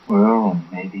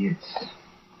idiots.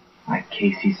 Like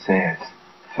Casey says,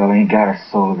 fella ain't got a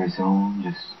soul of his own,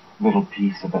 just a little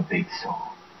piece of a big soul.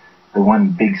 The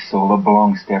one big soul that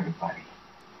belongs to everybody.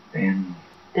 Then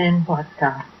what,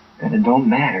 Doc? Then it don't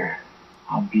matter.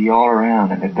 I'll be all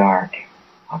around in the dark.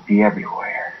 I'll be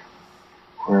everywhere.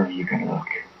 Wherever you can look.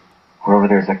 Wherever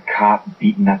there's a cop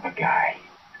beating up a guy,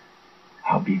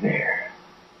 I'll be there.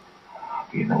 I'll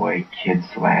be in the way kids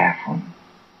laugh when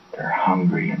they're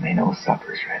hungry and they know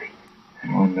supper's ready.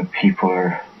 And when the people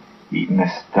are eating the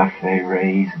stuff they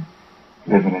raise and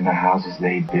living in the houses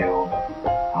they build,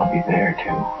 I'll be there too.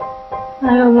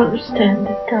 I don't understand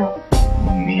it, Doc.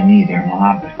 Me neither,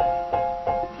 Ma, but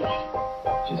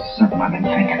just something I've been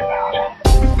thinking about.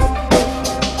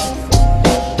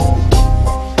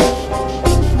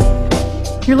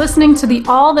 You're listening to the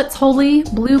All That's Holy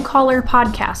Blue Collar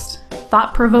podcast.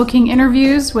 Thought-provoking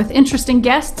interviews with interesting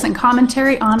guests and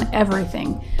commentary on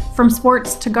everything. From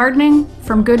sports to gardening,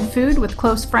 from good food with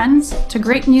close friends to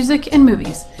great music and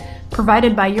movies.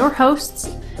 Provided by your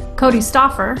hosts, Cody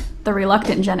Stauffer, the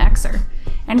reluctant Gen Xer,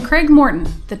 and Craig Morton,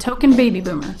 the token baby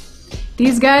boomer.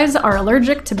 These guys are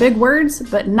allergic to big words,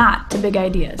 but not to big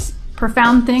ideas.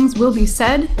 Profound things will be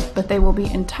said, but they will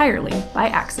be entirely by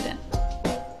accident.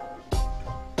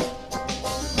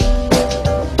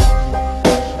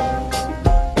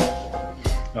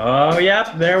 Oh,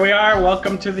 yep, there we are.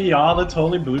 Welcome to the All That's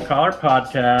Holy Blue Collar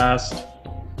podcast.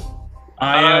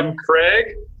 I'm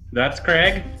Craig. That's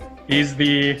Craig. He's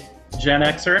the Gen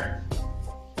Xer.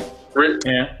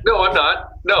 No, I'm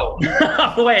not. No.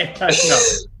 Wait, no.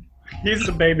 He's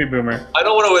the baby boomer. I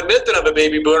don't want to admit that I'm a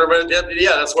baby boomer, but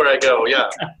yeah, that's where I go, yeah.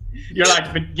 You're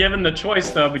like, given the choice,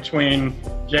 though, between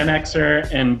Gen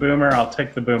Xer and boomer, I'll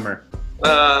take the boomer.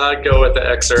 I'd go with the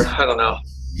Xer. I don't know.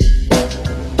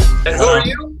 And who are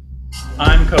you?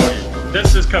 I'm Cody.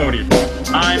 This is Cody.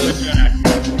 I'm the Gen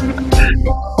Xer.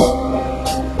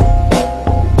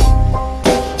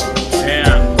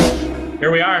 And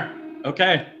here we are.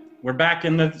 Okay, we're back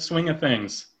in the swing of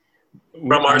things.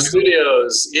 From our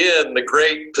studios in the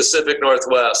great Pacific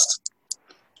Northwest.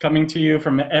 Coming to you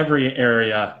from every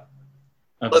area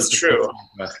of That's the true.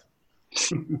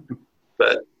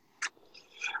 But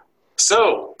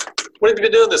so, what have you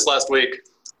been doing this last week?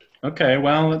 Okay,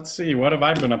 well, let's see. What have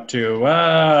I been up to?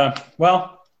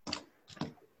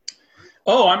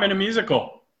 I'm in a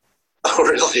musical. Oh,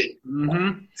 really?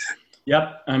 Mm-hmm.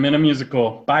 Yep, I'm in a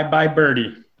musical. Bye Bye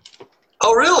Birdie.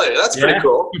 Oh, really? That's pretty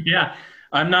cool. Yeah,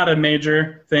 I'm not a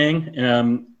major thing.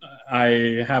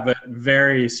 I have a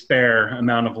very spare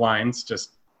amount of lines,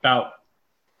 just about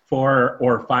 4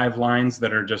 or 5 lines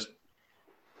that are just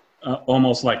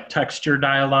almost like texture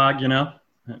dialogue, you know?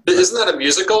 Isn't that a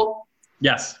musical?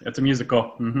 Yes, it's a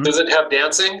musical. Mm-hmm. Does it have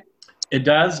dancing? It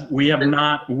does. We have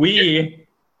not,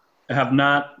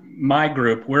 my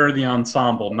group, we're the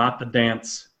ensemble, not the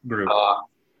dance group.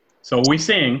 So we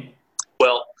sing.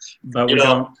 Well, but we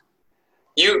don't.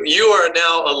 You are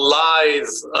now a live,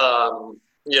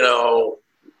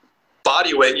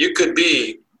 body weight. You could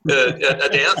be a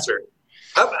dancer.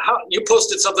 How you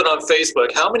posted something on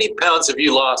Facebook. How many pounds have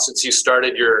you lost since you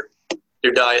started your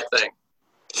diet thing?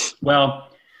 Well,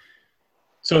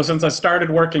 so since I started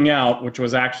working out, which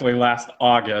was actually last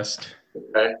August,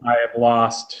 okay, I have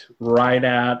lost right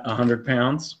at 100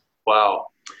 pounds. Wow.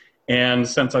 And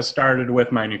since I started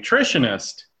with my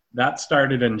nutritionist, that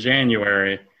started in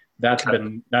January, that's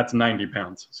 90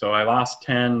 pounds. So I lost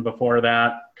 10 before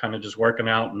that, kind of just working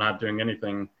out and not doing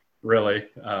anything really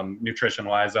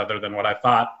nutrition-wise other than what I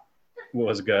thought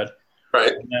was good.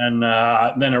 Right. And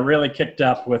then it really kicked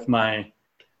up with my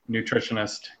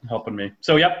nutritionist helping me.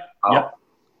 So, yep.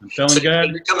 I'm feeling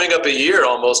good. You're coming up a year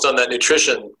almost on that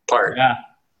nutrition part. Yeah,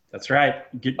 that's right.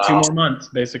 Get 2 more months,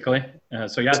 basically.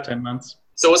 10 months.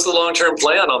 So what's the long-term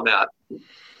plan on that?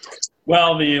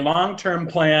 Well, the long-term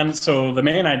plan, so the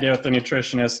main idea with the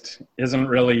nutritionist isn't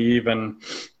really even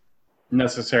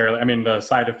necessarily, I mean, the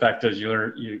side effect is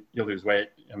you lose weight.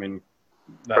 I mean,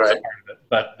 that's right. Part of it.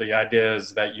 But the idea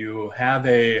is that you have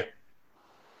a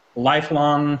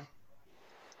lifelong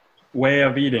way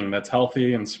of eating that's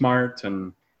healthy and smart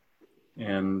and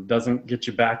doesn't get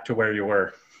you back to where you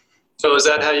were. So is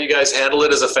that how you guys handle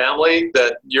it as a family,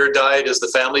 that your diet is the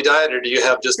family diet, or do you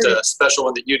have just a special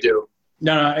one that you do?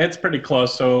 No, it's pretty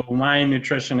close. So my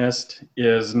nutritionist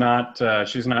is not,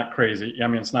 she's not crazy. I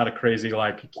mean, it's not a crazy,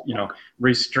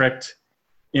 restrict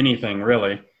anything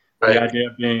really. Right. The idea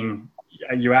being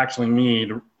you actually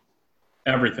need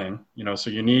everything,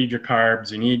 so you need your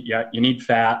carbs, you need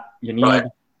fat, you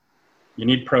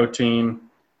need protein.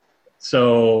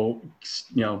 So,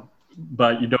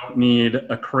 but you don't need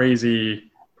a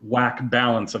crazy whack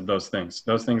balance of those things.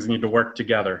 Those things need to work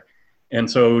together. And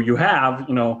so you have,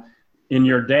 in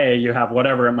your day, you have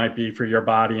whatever it might be for your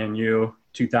body and you,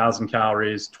 2,000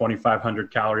 calories,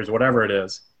 2,500 calories, whatever it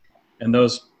is. And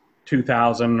those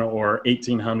 2,000 or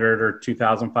 1,800 or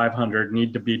 2,500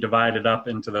 need to be divided up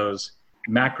into those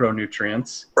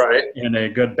macronutrients in a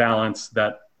good balance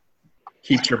that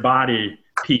keeps your body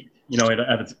peak,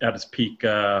 at its peak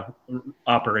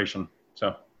operation.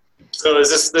 So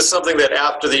is this something that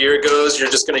after the year goes, you're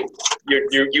just going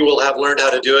to, you will have learned how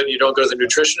to do it and you don't go to the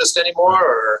nutritionist anymore,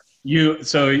 or?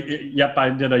 Yep, I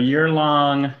did a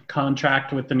year-long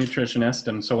contract with the nutritionist.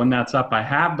 And so when that's up, I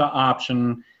have the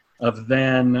option of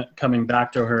then coming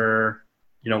back to her,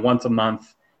 once a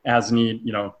month as need,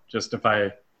 just if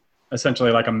I,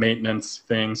 essentially like a maintenance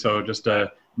thing. So just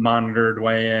a monitored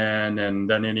weigh-in and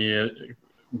then any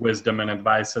wisdom and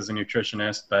advice as a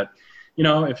nutritionist. But,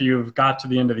 if you've got to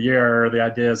the end of the year, the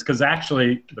idea is, because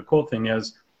actually the cool thing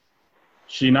is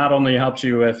she not only helps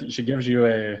you with, she gives you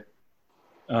a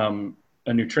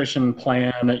nutrition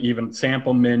plan, even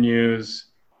sample menus,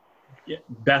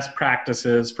 best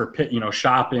practices for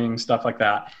shopping, stuff like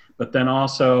that. But then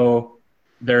also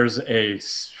there's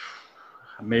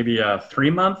maybe a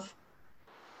 3-month.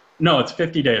 No, it's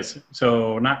 50 days.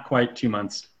 So not quite 2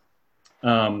 months.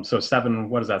 So 7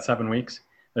 weeks?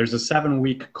 There's a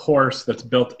 7-week course that's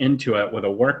built into it with a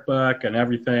workbook and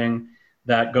everything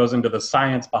that goes into the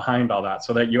science behind all that,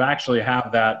 so that you actually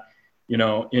have that,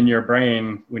 in your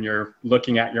brain when you're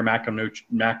looking at your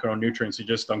macronutrients. You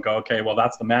just don't go, okay, well,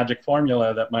 that's the magic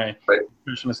formula that my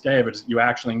nutritionist gave. It's, you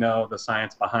actually know the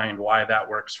science behind why that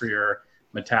works for your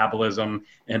metabolism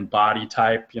and body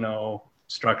type,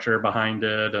 structure behind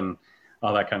it and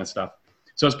all that kind of stuff.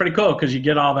 So it's pretty cool because you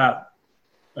get all that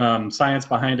science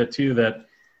behind it too, that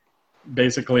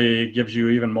basically gives you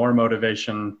even more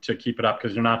motivation to keep it up,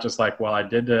 because you're not just like, well, I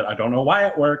did it, I don't know why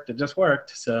it worked, it just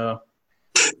worked. So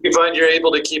you find you're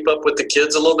able to keep up with the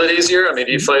kids a little bit easier? I mean,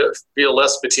 do you feel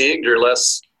less fatigued or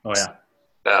less? Oh yeah.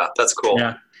 Yeah, that's cool.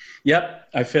 Yeah. Yep.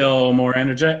 I feel more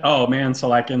energetic. Oh man. So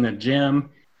like in the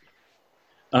gym,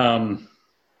 to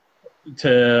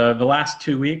the last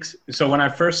 2 weeks. So when I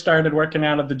first started working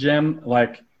out at the gym,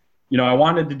 like, I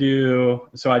wanted to do,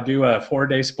 so I do a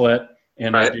 4-day split.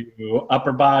 And I do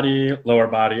upper body, lower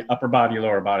body, upper body,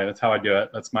 lower body. That's how I do it.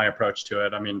 That's my approach to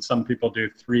it. I mean, some people do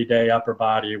 3-day upper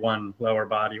body, 1 lower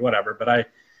body, whatever. But I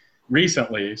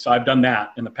recently, so I've done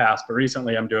that in the past, but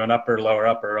recently I'm doing upper,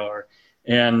 lower.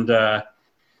 And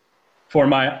for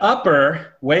my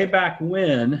upper, way back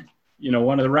when,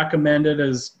 one of the recommended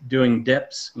is doing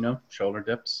dips, shoulder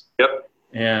dips. Yep.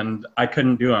 And I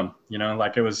couldn't do them,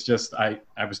 like it was just, I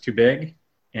was too big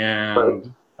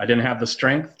and I didn't have the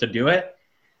strength to do it.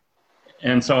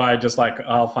 And so I just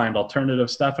I'll find alternative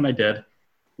stuff. And I did.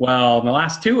 Well, in the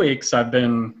last 2 weeks, I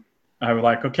was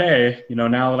like, okay,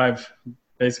 now that I've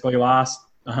basically lost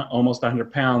almost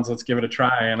 100 pounds, let's give it a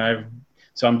try.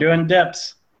 So I'm doing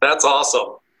dips. That's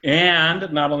awesome.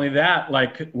 And not only that,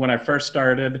 like when I first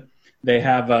started, they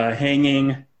have a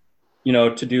hanging,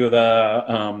 to do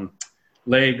the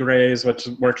leg raise, which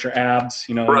works your abs,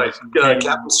 Right.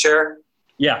 Captain's chair.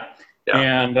 Yeah. Yeah.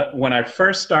 And when I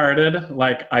first started,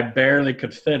 I barely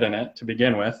could fit in it to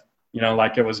begin with,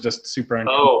 it was just super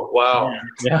uncomfortable. Oh, wow.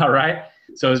 Yeah, right.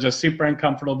 So it was just super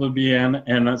uncomfortable to be in.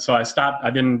 And so I stopped. I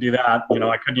didn't do that.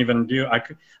 I couldn't even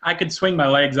I could swing my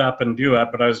legs up and do it,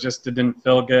 but it didn't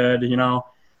feel good,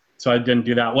 so I didn't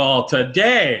do that. Well,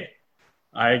 today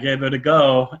I gave it a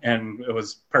go and it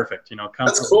was perfect, comfortable.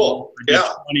 That's cool. I did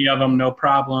 20 of them, no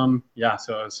problem. Yeah.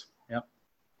 So it was, yep.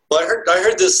 Well, I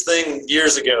heard this thing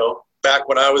years ago, back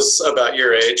when I was about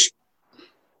your age,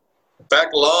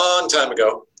 back a long time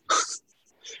ago.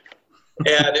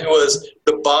 And it was,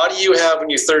 the body you have when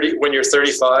you're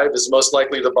 35 is most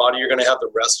likely the body you're going to have the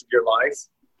rest of your life.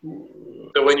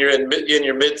 So when you're in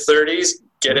your mid 30s,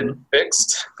 get it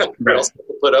fixed, or else you have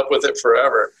to put up with it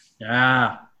forever.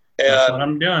 Yeah, that's what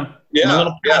I'm doing. Yeah, I'm a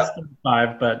little past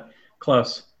 35, but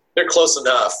close. They're close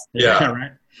enough. Yeah,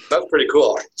 right. That's pretty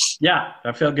cool. Yeah,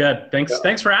 I feel good.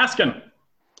 Thanks for asking.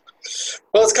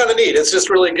 Well, it's kind of neat. It's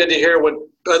just really good to hear.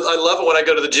 I love it when I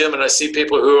go to the gym and I see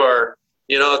people who are,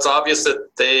 it's obvious that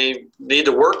they need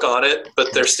to work on it, but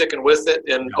they're sticking with it.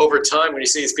 And over time, when you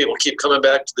see these people keep coming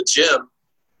back to the gym,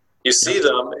 you see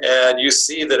them and you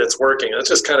see that it's working. It's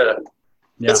just kind of,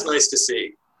 it's nice to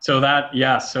see. So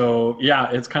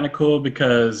it's kind of cool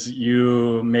because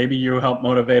you help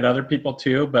motivate other people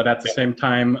too, but at the same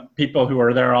time, people who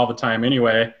are there all the time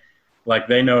anyway,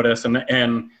 they notice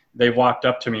and they've walked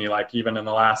up to me, even in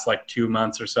the last 2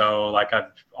 months or so,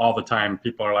 all the time,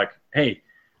 people are like, hey,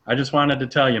 I just wanted to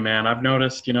tell you, man, I've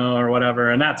noticed, or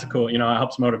whatever. And that's cool. It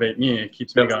helps motivate me. It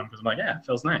keeps me going because I'm like, yeah, it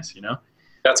feels nice,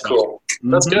 That's cool.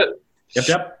 That's good.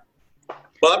 Yep.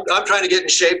 Well, I'm trying to get in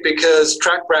shape because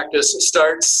track practice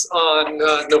starts on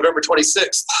November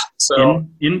 26th. So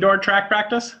indoor track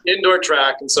practice? Indoor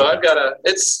track. And so I've got I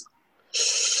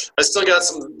still got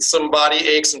some body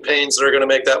aches and pains that are going to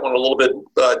make that one a little bit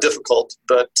difficult,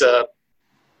 but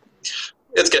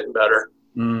it's getting better.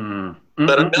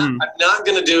 But I'm not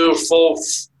going to do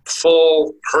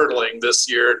full hurdling this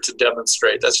year to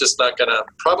demonstrate. That's just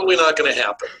probably not going to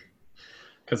happen.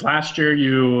 Because last year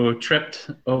you tripped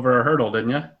over a hurdle, didn't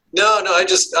you? No, I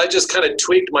just kind of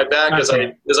tweaked my back as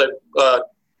I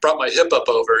brought my hip up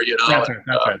over. That's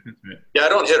right. Yeah, I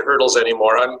don't hit hurdles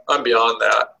anymore. I'm beyond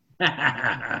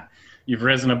that. You've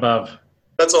risen above.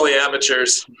 That's only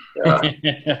amateurs.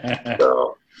 Yeah.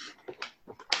 So.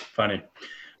 Funny.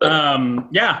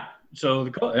 Yeah. So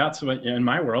that's what in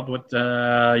my world. Where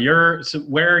are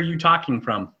you talking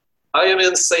from? I am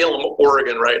in Salem,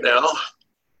 Oregon, right now.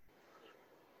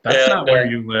 That's not where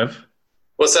you live.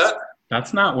 What's that?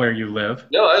 That's not where you live.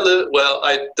 No, I live. Well,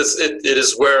 it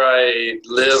is where I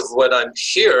live when I'm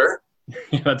here.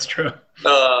 Yeah, that's true.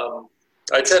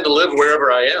 I tend to live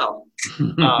wherever I am.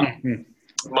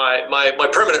 My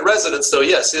permanent residence, though,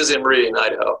 yes, is in Meridian,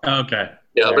 Idaho. Okay.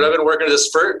 Yeah, but I've been working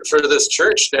for this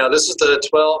church now. This is the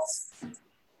 12th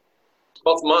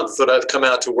month that I've come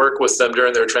out to work with them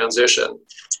during their transition.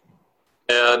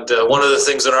 And one of the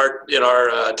things in our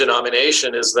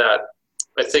denomination is that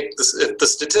I think if the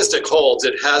statistic holds,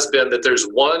 it has been that there's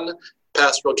one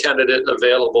pastoral candidate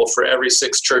available for every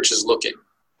 6 churches looking.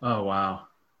 Oh, wow.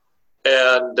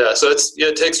 And so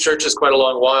it takes churches quite a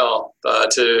long while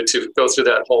to go through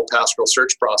that whole pastoral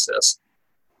search process.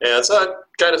 And so I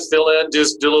kind of fill in, do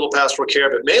a little pastoral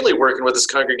care, but mainly working with this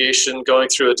congregation, going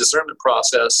through a discernment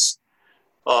process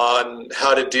on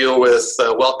how to deal with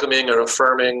welcoming or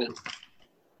affirming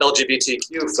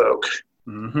LGBTQ folk.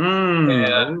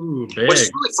 Ooh, big. Which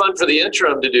is really fun for the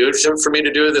interim to do, for me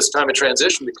to do this time of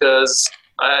transition, because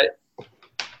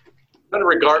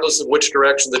regardless of which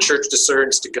direction the church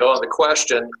discerns to go on the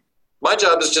question, my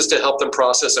job is just to help them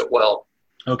process it well.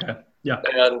 Okay. Yeah.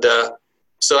 And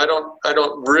so I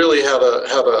don't really have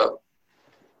a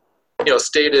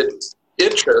stated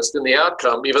interest in the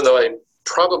outcome, even though I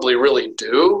probably really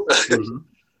do.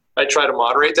 I try to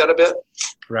moderate that a bit.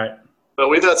 Right. But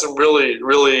we've had some really,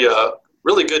 really,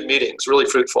 really good meetings, really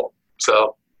fruitful.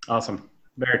 So awesome.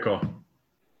 Very cool.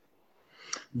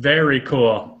 Very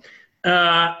cool.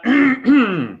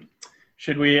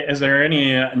 Is there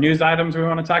any news items we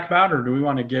want to talk about, or do we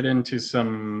want to get into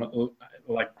some,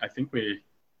 I think we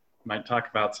might talk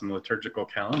about some liturgical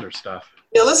calendar stuff.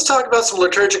 Yeah, let's talk about some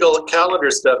liturgical calendar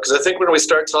stuff, because I think when we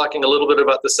start talking a little bit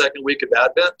about the second week of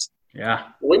Advent,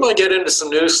 we might get into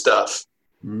some new stuff.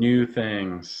 New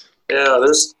things. Yeah,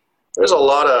 there's a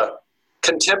lot of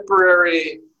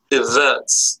contemporary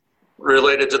events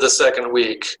related to the second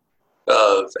week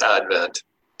of Advent.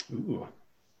 Ooh.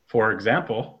 For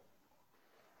example?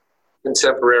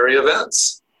 Contemporary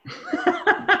events.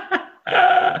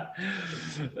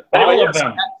 All of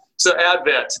them. So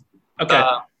Advent. Okay.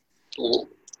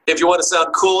 If you want to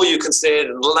sound cool, you can say it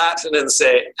in Latin and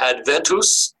say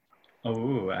Adventus.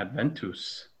 Oh,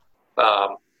 Adventus.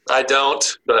 I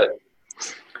don't, but...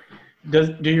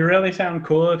 Do you really sound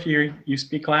cool if you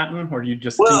speak Latin, or do you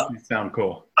just think you sound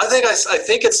cool? I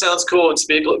think it sounds cool when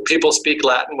people speak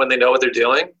Latin when they know what they're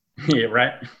doing. Yeah,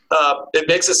 right. It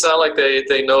makes it sound like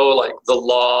they know, like, the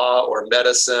law or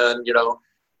medicine,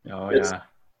 Oh, yeah.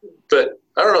 But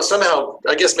I don't know, somehow,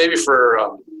 I guess maybe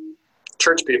for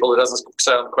church people, it doesn't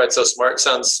sound quite so smart. It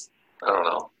sounds, I don't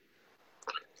know.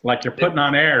 Like you're putting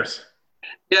on airs.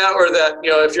 Yeah, or that,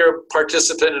 if you're a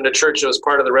participant in a church that was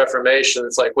part of the Reformation,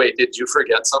 it's like, wait, did you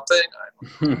forget something?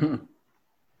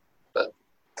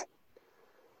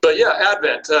 But yeah,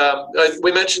 Advent.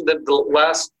 We mentioned that the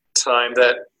last time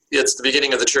that it's the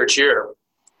beginning of the church year.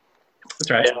 That's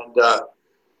right. And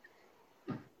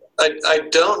I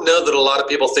don't know that a lot of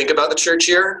people think about the church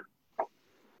year,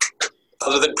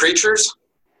 other than preachers,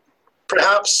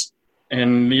 perhaps.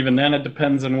 And even then, it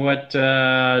depends on what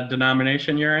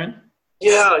denomination you're in.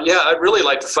 Yeah. I'd really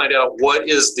like to find out what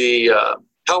is the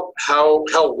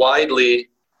how widely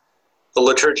the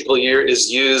liturgical year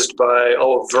is used by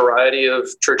a variety of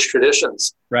church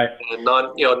traditions, right? And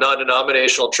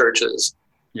non-denominational churches.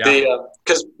 Yeah.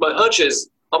 Because my hunch is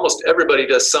almost everybody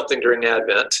does something during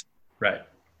Advent. Right.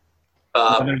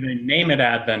 Whether they name it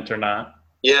Advent or not.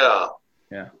 Yeah.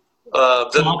 Yeah. I'll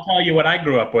tell you what I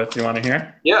grew up with. You want to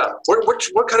hear? Yeah.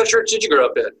 What kind of church did you grow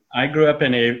up in? I grew up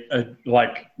in a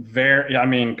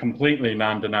completely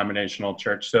non-denominational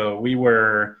church. So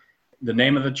the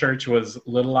name of the church was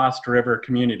Little Lost River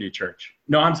Community Church.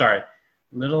 No, I'm sorry.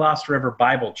 Little Lost River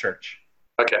Bible Church.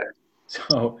 Okay.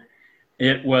 So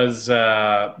it was,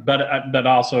 but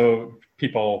also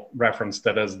people referenced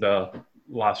it as the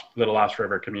Little Lost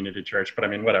River Community Church. But I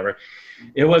mean, whatever.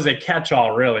 It was a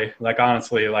catch-all, really. Like,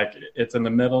 honestly, like, it's in the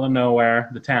middle of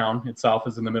nowhere. The town itself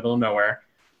is in the middle of nowhere.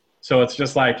 So it's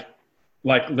just like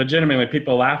legitimately,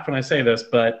 people laugh when I say this,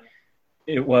 but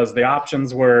the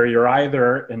options were, you're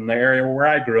either, in the area where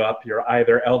I grew up, you're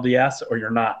either LDS or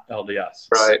you're not LDS.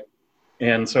 Right.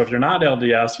 And so if you're not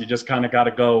LDS, you just kind of got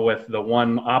to go with the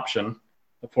one option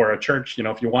for a church. You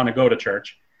know, if you want to go to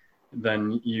church,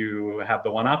 then you have the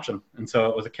one option. And so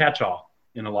it was a catch-all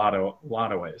in a lot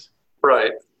of ways.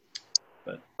 Right.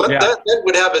 But yeah. that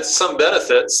would have some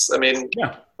benefits, I mean,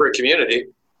 for a community.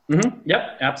 Mm-hmm.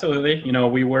 Yep, absolutely. You know,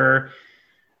 we were,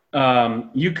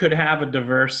 you could have a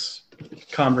diverse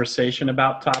conversation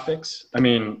about topics. I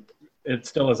mean, it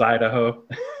still is Idaho.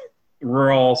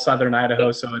 Rural southern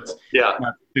Idaho, so it's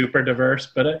not super diverse,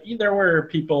 but there were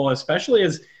people, especially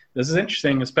as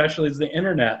the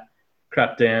internet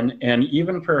crept in, and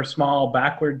even for a small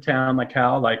backward town like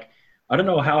Hal, like, I don't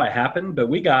know how it happened, but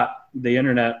we got the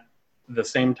internet the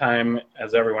same time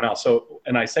as everyone else. So,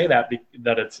 and I say that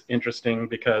it's interesting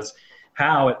because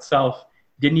Hal itself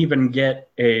didn't even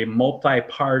get a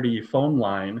multi-party phone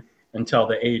line until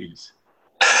the 80s.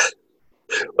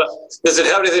 Well, does it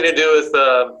have anything to do with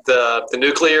the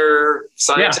nuclear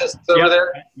scientists over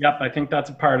there? Yep, I think that's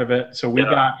a part of it. So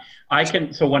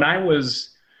so when I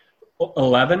was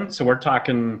 11, so we're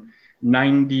talking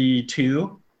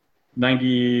 91,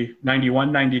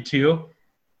 92,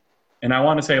 and I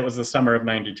want to say it was the summer of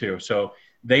 92. So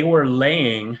they were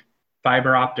laying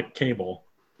fiber optic cable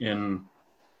in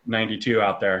 92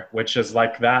 out there, which is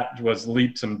like, that was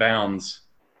leaps and bounds,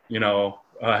 you know,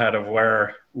 ahead of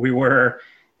where we were.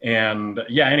 And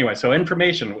anyway, so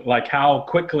information, like, how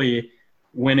quickly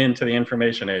went into the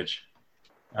information age.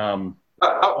 How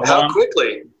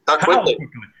quickly?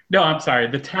 No, I'm sorry.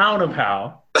 The town of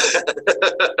Howe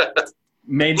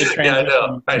made the transition.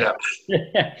 Yeah, I know.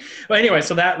 Well, anyway,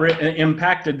 so that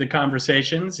impacted the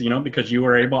conversations, you know, because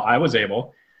I was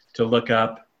able to look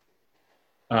up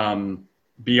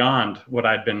beyond what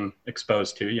I'd been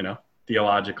exposed to, you know,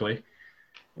 theologically.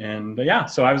 And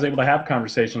so I was able to have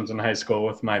conversations in high school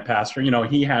with my pastor. You know,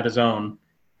 he had his own,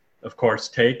 of course,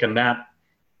 take, and that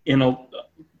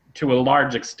to a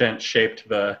large extent shaped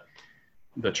the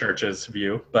church's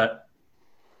view. But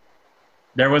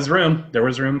there was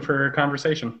room for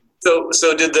conversation. So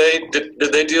did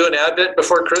they do an Advent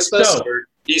before Christmas or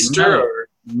Easter?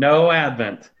 No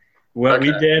Advent. What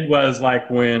we did was, like,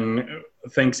 when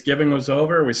Thanksgiving was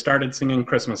over, we started singing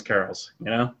Christmas carols.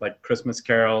 You know, like Christmas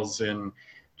carols in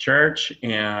church,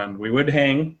 and we would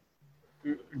hang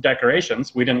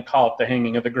decorations. We didn't call it the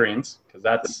hanging of the greens because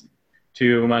that's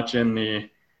too much in the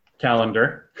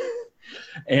calendar.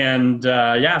 And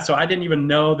so I didn't even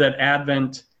know that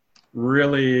Advent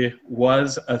really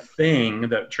was a thing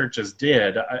that churches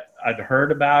did. I'd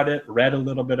heard about it, read a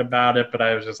little bit about it, but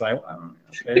I was just like,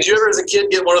 okay. Did you ever as a kid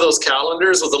get one of those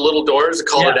calendars with the little doors and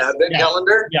call it Advent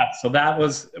calendar? Yeah, so that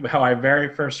was how I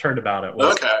very first heard about it.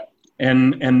 Okay.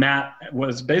 And that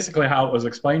was basically how it was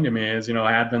explained to me, is, you know,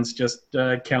 Advent's just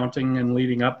counting and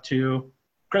leading up to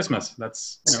Christmas.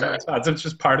 That's, you know, it's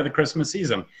just part of the Christmas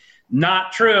season.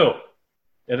 Not true.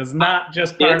 It is not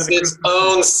just part of the Christmas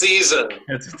own season.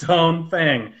 It's its own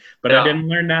thing. But I didn't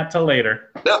learn that till later.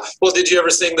 Yeah. Well, did you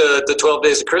ever sing the 12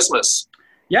 Days of Christmas?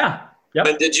 Yeah. Yep.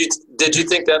 And did you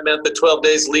think that meant the 12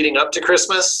 days leading up to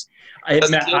Christmas? I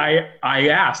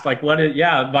asked, like,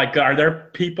 like, are there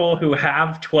people who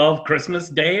have 12 Christmas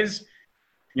days,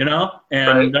 you know?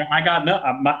 And I got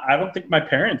I don't think my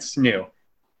parents knew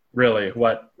really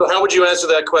what. So how would you answer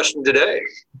that question today?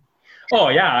 Oh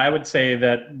yeah, I would say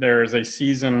that there's a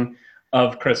season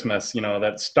of Christmas, you know,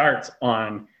 that starts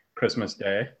on Christmas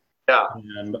Day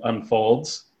and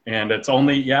unfolds, and it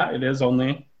is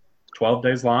only 12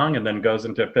 days long, and then goes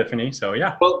into Epiphany. So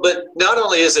Well, but not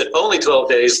only is it only 12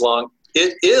 days long,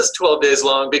 it is 12 days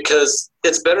long because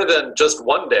it's better than just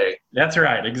one day. That's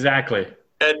right, exactly.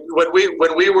 And when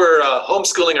we were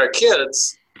homeschooling our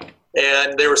kids,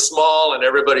 and they were small, and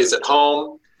everybody's at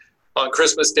home, on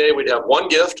Christmas Day we'd have one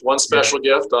special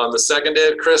gift. On the second day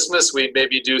of Christmas, we'd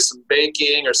maybe do some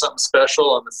baking or something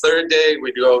special. On the third day,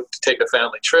 we'd go to take a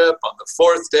family trip. On the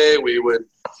fourth day, we would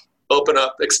open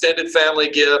up extended family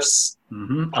gifts.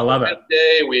 Mm-hmm. I love it.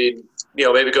 Day, we'd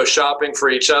maybe go shopping for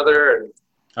each other. And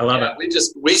I love it.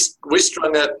 We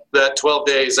strung that 12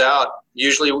 days out,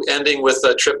 usually ending with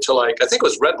a trip to, like, I think it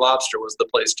was Red Lobster was the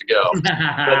place to go.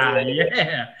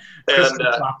 Yeah. And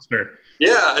Lobster.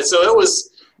 yeah, so it was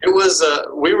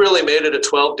we really made it a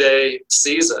 12-day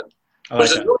season,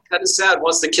 which is really kind of sad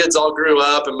once the kids all grew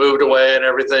up and moved away and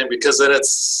everything, because then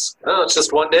it's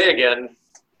just one day again.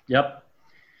 Yep.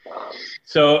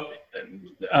 So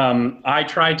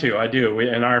I do.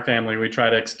 In our family, we try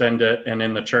to extend it, and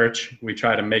in the church, we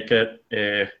try to make it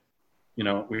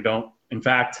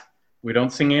we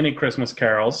don't sing any Christmas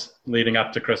carols leading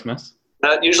up to Christmas.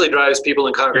 That usually drives people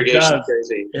in congregation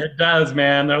crazy. It does,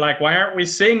 man. They're like, why aren't we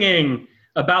singing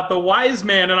about the wise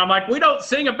man? And I'm like, we don't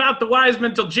sing about the wise man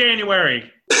until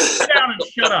January. Sit down and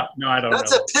shut up. No, I don't know.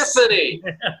 That's Epiphany.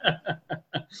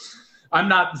 I'm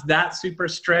not that super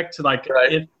strict. Like,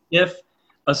 right. if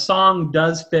a song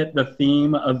does fit the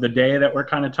theme of the day that we're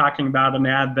kind of talking about in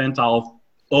Advent, I'll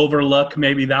overlook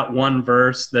maybe that one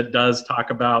verse that does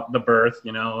talk about the birth,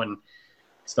 and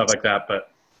stuff like that. But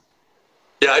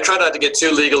yeah, I try not to get too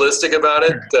legalistic about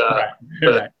it.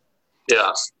 But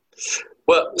yeah.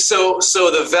 Well, so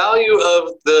the value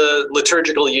of the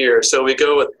liturgical year. So we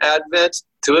go with Advent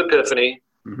to Epiphany,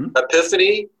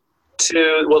 Epiphany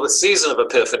to, the season of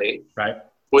Epiphany, right?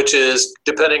 Which is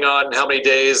depending on how many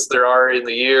days there are in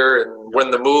the year and when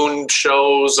the moon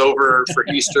shows over for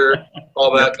Easter,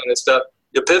 all that kind of stuff.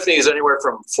 Epiphany is anywhere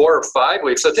from 4 or 5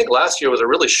 weeks. I think last year was a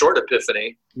really short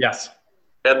Epiphany. Yes.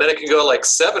 And then it can go like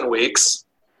 7 weeks.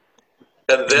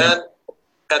 And then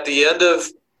at the end of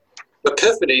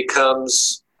Epiphany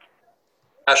comes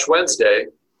Ash Wednesday.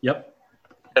 Yep.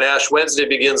 And Ash Wednesday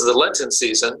begins the Lenten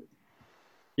season.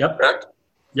 Yep. Correct?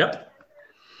 Yep.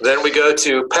 Then we go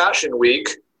to Passion Week.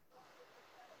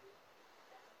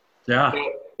 Yeah.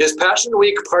 Is Passion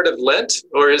Week part of Lent,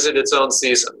 or is it its own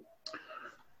season?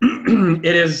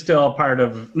 It is still part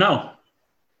of, no.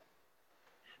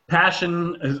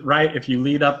 Passion is right. If you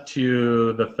lead up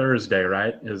to the Thursday,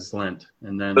 right, is Lent,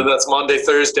 and then. So that's Monday,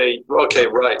 Thursday. Okay,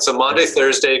 right. So Monday,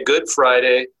 Thursday, Good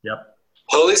Friday. Yep.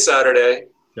 Holy Saturday.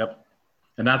 Yep.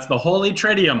 And that's the Holy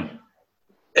Triduum.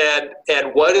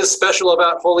 And what is special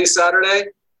about Holy Saturday?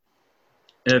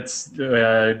 It's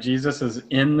Jesus is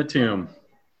in the tomb.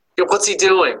 What's he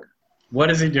doing?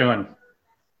 What is he doing?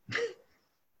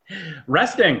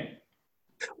 Resting.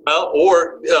 Well,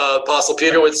 or Apostle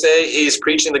Peter would say he's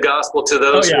preaching the gospel to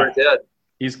those who are dead.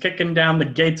 He's kicking down the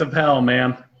gates of hell,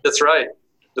 man. That's right.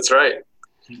 That's right.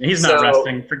 He's not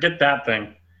resting. Forget that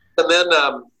thing. And then,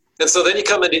 and so then you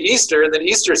come into Easter, and then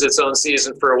Easter's its own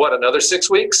season for what, another 6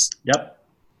 weeks? Yep,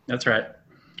 that's right.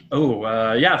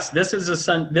 Oh, yes. This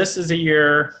is a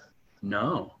year.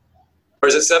 No. Or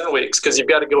is it 7 weeks? Because you've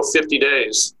got to go 50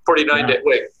 days. 49 days.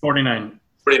 Wait. 49.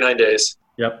 49 days.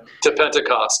 Yep. To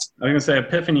Pentecost. I was going to say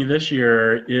Epiphany this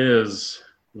year is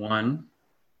 1,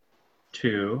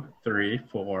 2, 3,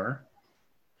 4,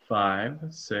 5,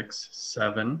 6,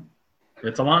 7.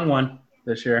 It's a long one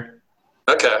this year.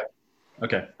 Okay.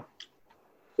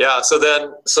 Yeah. So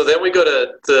then we go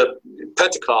to the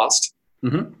Pentecost.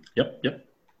 Mm-hmm. Yep.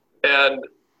 And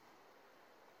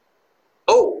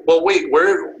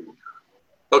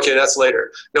okay, that's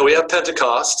later. No, we have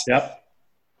Pentecost. Yep.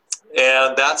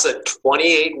 And that's a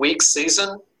 28-week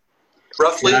season,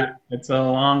 roughly. Yeah, it's a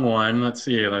long one. Let's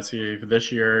see. This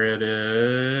year it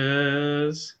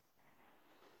is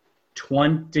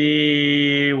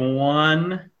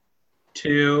 21,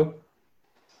 2,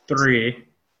 3.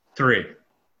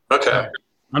 Okay.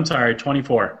 I'm sorry,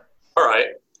 24. All right.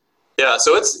 Yeah,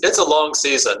 so it's a long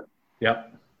season.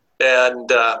 Yep. And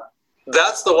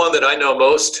that's the one that I know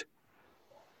most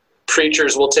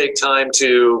preachers will take time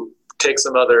to take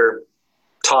some other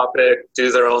topic,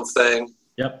 do their own thing.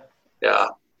 Yep. Yeah.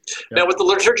 Now with the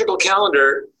liturgical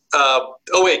calendar,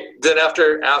 then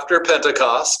after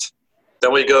Pentecost,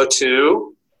 then we go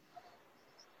to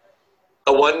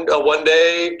a one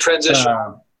day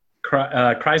transition.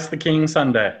 Christ the King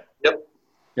Sunday. Yep.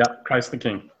 Christ the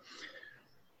King.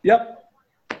 Yep.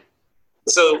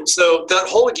 So that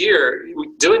whole year,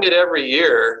 doing it every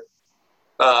year,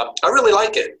 I really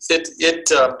like it.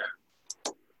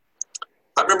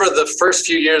 I remember the first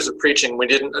few years of preaching,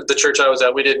 the church I was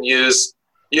at, we didn't use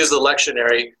the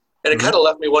lectionary, and it kind of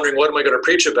left me wondering, what am I going to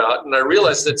preach about? And I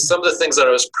realized that some of the things that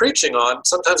I was preaching on,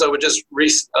 sometimes I would just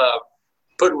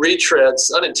put retreads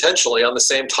unintentionally on the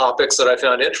same topics that I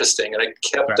found interesting, and I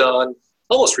kept on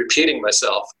almost repeating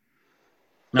myself.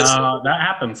 No, that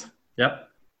happens. Yep.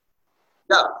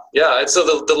 Yeah. And so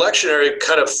the lectionary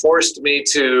kind of forced me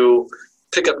to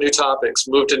pick up new topics,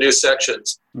 move to new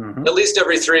sections, at least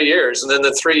every 3 years. And then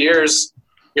the 3 years,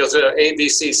 through an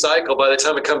ABC cycle. By the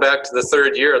time I come back to the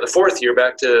third year or the fourth year,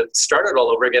 back to start it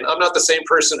all over again, I'm not the same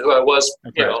person who I was,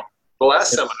 the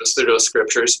last time I was through those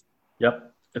scriptures.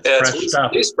 Yep. It's fresh stuff.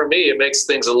 At least for me, it makes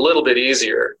things a little bit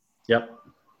easier. Yep.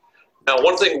 Now,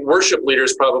 one thing worship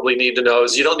leaders probably need to know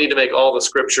is you don't need to make all the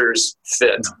scriptures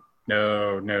fit.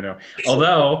 No.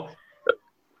 Although,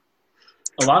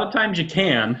 a lot of times you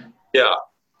can. Yeah.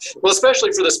 Well,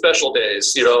 especially for the special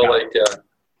days, like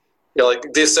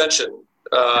the Ascension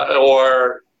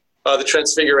or the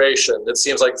Transfiguration. It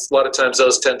seems like a lot of times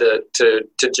those tend to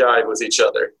jive with each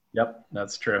other. Yep,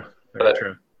 that's true. Very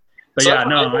true. But I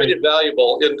find it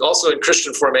valuable. Also in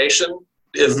Christian formation,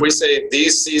 if we say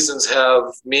these seasons have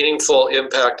meaningful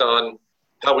impact on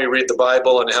how we read the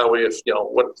Bible and how we,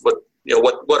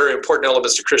 what are important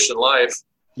elements to Christian life.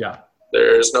 Yeah.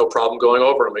 There's no problem going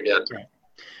over them again. Right.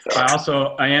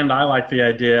 I like the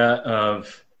idea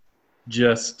of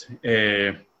just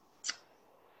that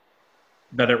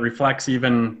it reflects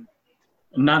even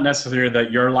not necessarily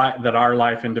that our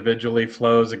life individually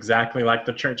flows exactly like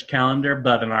the church calendar,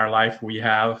 but in our life we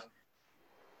have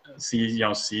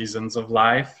seasons of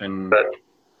life, and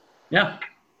I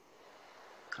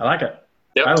like it.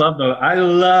 Yep. I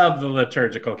love the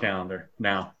liturgical calendar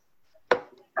now.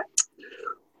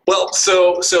 Well,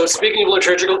 so speaking of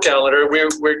liturgical calendar,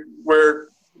 we're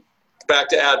back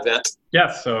to Advent.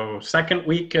 Yes, so second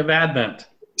week of Advent.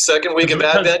 Second week of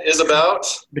Advent is about?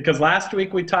 Because last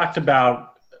week we talked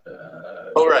about,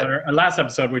 last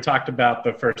episode we talked about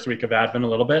the first week of Advent a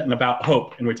little bit and about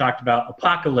hope, and we talked about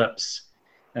apocalypse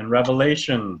and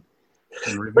revelation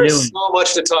and revealing. There's so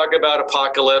much to talk about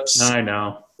apocalypse. I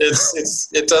know.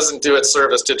 It doesn't do it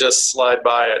service to just slide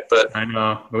by it, but I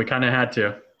know, but we kind of had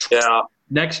to. Yeah.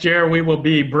 Next year we will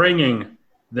be bringing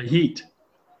the heat.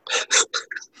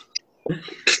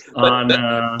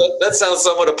 That sounds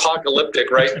somewhat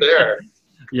apocalyptic right there.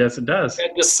 Yes, it does.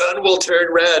 And the sun will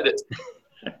turn red.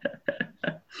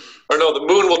 Or no, the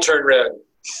moon will turn red.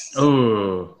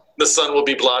 Oh. The sun will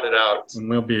be blotted out.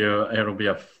 And it'll be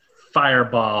a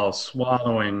fireball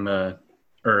swallowing the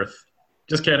earth.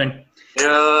 Just kidding.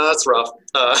 Yeah, that's rough.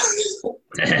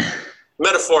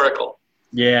 Metaphorical.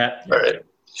 Yeah. All right.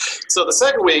 So the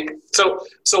second week. So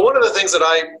one of the things that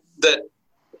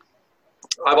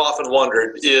I've often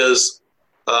wondered is,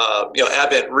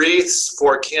 Advent wreaths,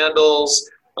 4 candles.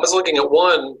 I was looking at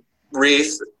one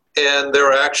wreath, and there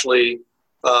were actually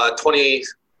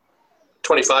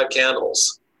 25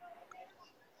 candles.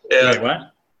 And wait,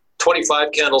 what?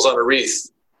 25 candles on a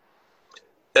wreath,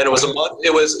 and it was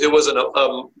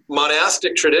a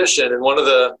monastic tradition, and one of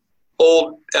the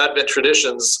old Advent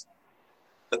traditions.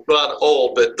 Not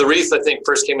old, but the wreath I think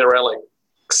first came around like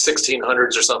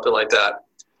 1600s or something like that.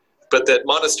 But that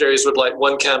monasteries would light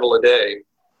 1 candle a day.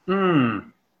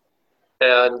 And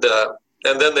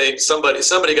then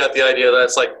somebody got the idea that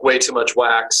it's like way too much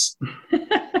wax,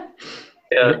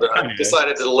 and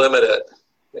decided to limit it.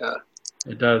 Yeah,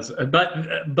 it does.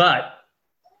 But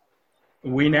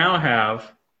we now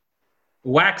have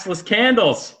waxless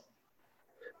candles.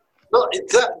 No,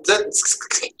 that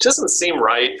doesn't seem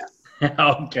right.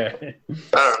 Okay.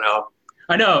 I don't know.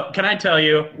 I know. Can I tell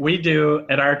you, we do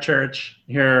at our church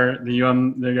here, the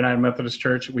United Methodist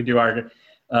Church, we do our,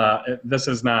 this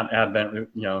is not Advent,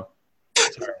 sorry,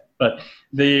 but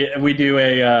we do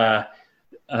a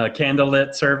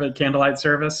candlelight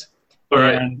service.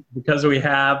 Right. And because we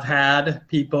have had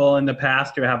people in the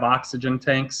past who have oxygen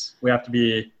tanks, we have to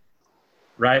be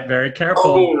very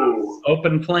careful. Oh.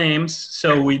 Open flames.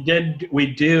 So we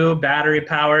do battery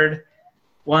powered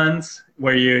ones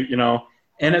where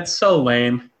and it's so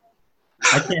lame.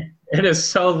 It is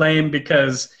so lame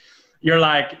because you're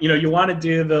like, you want to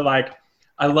do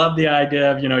I love the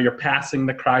idea of, you're passing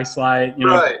the Christ light,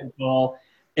 right. People,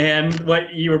 and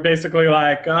what you were basically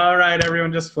like, all right,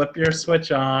 everyone just flip your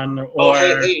switch on. Or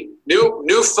hey,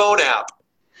 new phone app.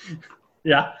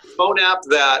 Yeah. Phone app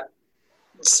that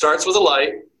starts with a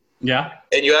light. Yeah.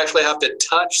 And you actually have to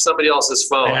touch somebody else's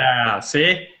phone. Yeah.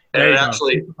 See? And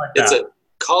it's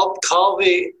call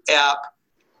the app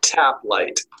Tap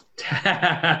Light.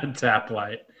 Tap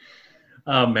Light.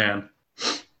 Oh man.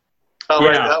 I'll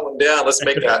write that one down. Let's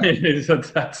make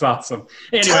that. That's awesome.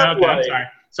 Anyway, okay, I'm sorry.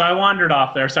 So I wandered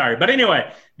off there. Sorry. But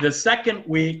anyway, the second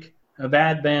week of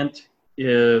Advent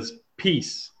is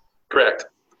peace. Correct.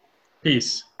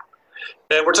 Peace.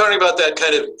 And we're talking about that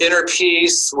kind of inner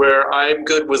peace where I'm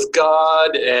good with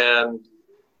God and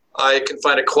I can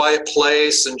find a quiet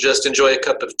place and just enjoy a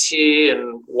cup of tea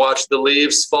and watch the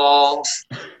leaves fall.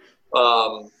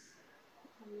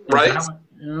 Right?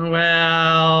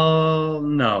 Well,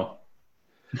 no.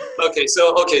 Okay,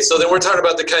 so then we're talking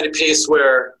about the kind of peace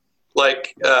where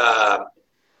like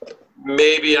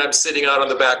maybe I'm sitting out on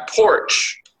the back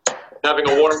porch having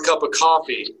a warm cup of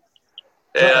coffee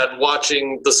and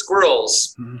watching the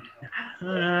squirrels.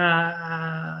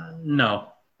 No.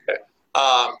 Okay.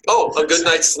 A good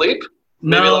night's sleep?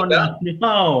 Maybe No, like that?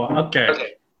 no.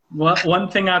 Okay. Well, one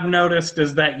thing I've noticed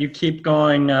is that you keep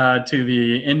going to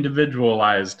the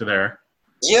individualized there.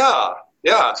 Yeah.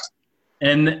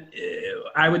 And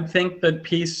I would think that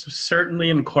peace certainly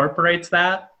incorporates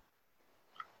that.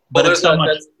 But Well, it's so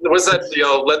much.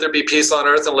 Let there be peace on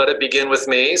earth and let it begin with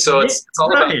me. So it's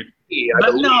all about me, I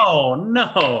believe.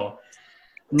 No.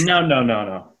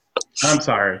 I'm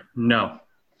sorry. No.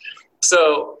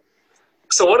 So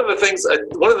one of the things I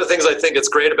think it's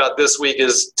great about this week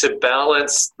is to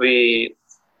balance the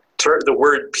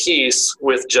word peace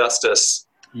with justice.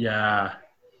 Yeah.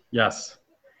 Yes.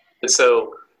 And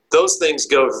so those things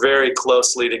go very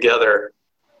closely together.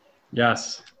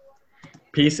 Yes.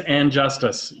 Peace and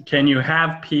justice. Can you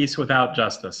have peace without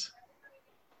justice?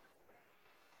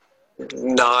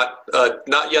 Not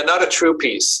a true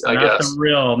peace, I guess.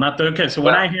 Okay. So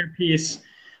when I hear peace,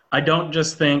 I don't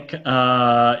just think,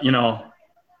 I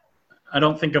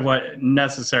don't think of what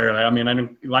necessarily. I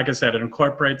mean, like I said, it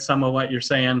incorporates some of what you're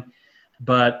saying,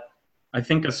 but I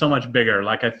think of so much bigger.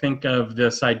 Like I think of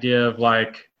this idea of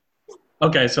like,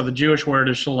 okay, so the Jewish word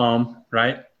is shalom,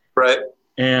 right? Right.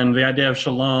 And the idea of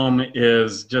shalom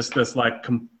is just this like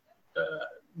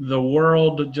the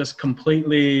world just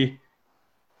completely,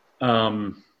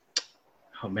 oh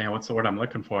man, what's the word I'm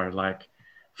looking for? Like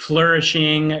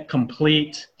flourishing,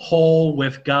 complete, whole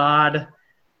with God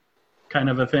kind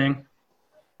of a thing.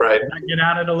 Right. Did I get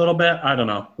at it a little bit? I don't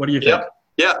know. What do you think?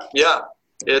 Yeah.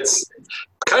 It's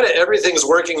kind of everything's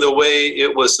working the way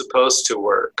it was supposed to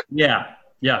work. Yeah.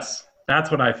 Yes. That's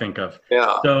what I think of.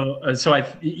 Yeah.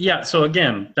 So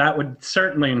again, that would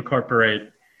certainly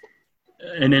incorporate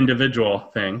an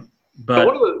individual thing. But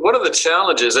one of the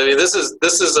challenges, I mean, this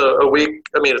is a week.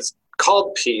 I mean, it's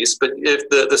called peace, but if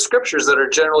the scriptures that are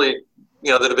generally,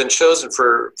 that have been chosen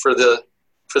for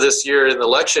this year in the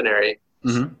lectionary,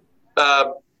 mm-hmm.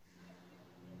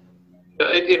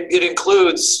 It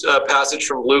includes a passage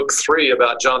from Luke 3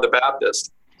 about John the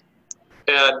Baptist,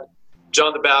 and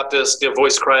John the Baptist,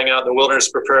 voice crying out in the wilderness,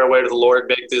 prepare a way to the Lord,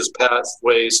 make these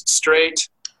pathways straight.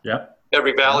 Yep.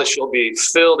 Every valley shall be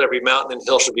filled, every mountain and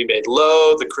hill shall be made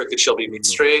low, the crooked shall be made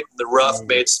straight, and the rough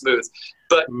made smooth.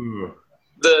 But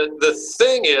the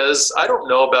thing is, I don't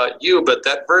know about you, but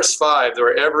that verse 5,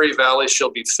 where every valley shall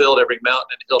be filled, every mountain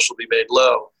and hill shall be made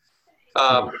low,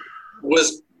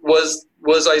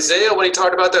 was Isaiah, when he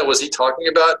talked about that, was he talking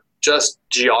about just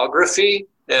geography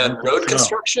and road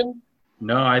construction?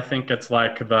 No, I think it's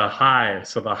like the high.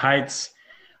 So the heights,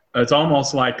 it's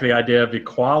almost like the idea of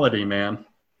equality, man.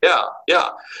 Yeah.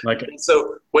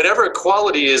 So whenever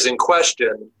equality is in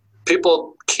question,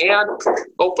 people can.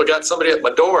 Oh, I got somebody at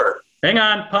my door. Hang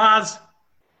on, pause.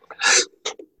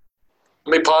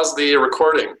 Let me pause the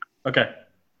recording. Okay.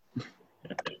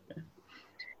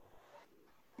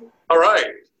 All right.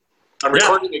 I'm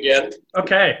recording again.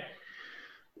 Okay.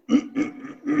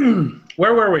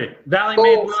 Where were we? Valley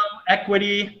made low,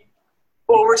 equity.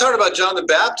 Well, we're talking about John the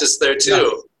Baptist there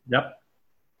too. Yep.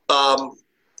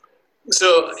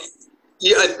 So,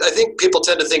 I think people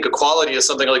tend to think equality is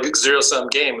something like a zero-sum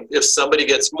game. If somebody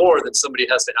gets more, then somebody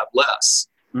has to have less.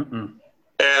 Mm-mm.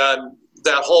 And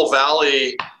that whole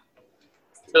valley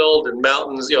filled and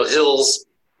mountains, hills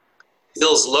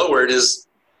lowered is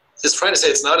trying to say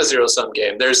it's not a zero-sum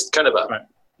game. There's kind of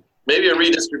maybe a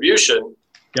redistribution.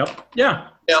 Yep. Yeah.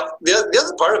 Now, the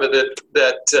other part of it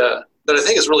that I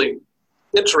think is really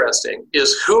interesting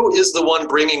is who is the one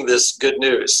bringing this good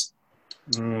news?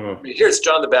 I mean, here's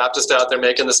John the Baptist out there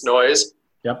making this noise.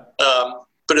 Yep.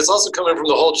 But it's also coming from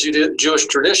the whole Jewish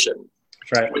tradition.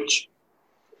 That's right. Which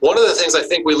one of the things I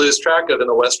think we lose track of in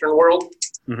the Western world,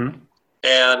 mm-hmm.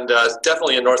 and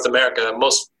definitely in North America,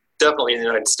 most definitely in the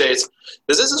United States,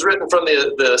 is this is written from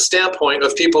the standpoint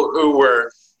of people who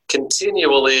were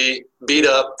continually beat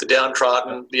up, the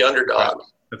downtrodden, the underdog. Right.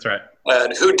 That's right.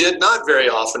 And who did not very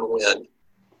often win.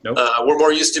 Nope. We're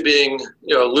more used to being,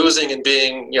 losing and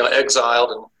being,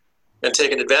 exiled and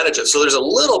taken advantage of. So there's a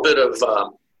little bit of,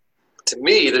 to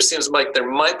me, there seems like there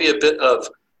might be a bit of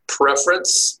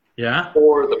preference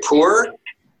for the poor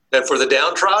and for the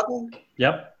downtrodden.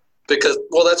 Yep. Because,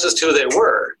 that's just who they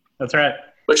were. That's right.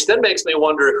 Which then makes me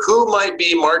wonder who might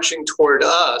be marching toward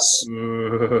us,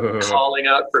 calling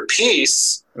out for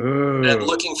peace and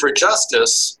looking for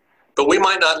justice, but we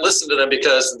might not listen to them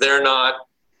because they're not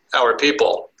our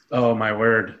people. Oh, my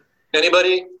word.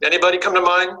 Anybody come to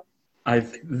mind?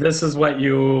 This is what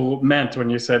you meant when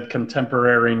you said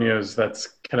contemporary news. That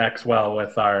connects well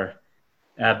with our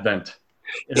Advent.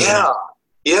 Yeah,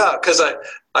 yeah, because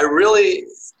I really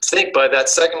think by that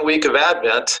second week of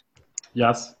Advent,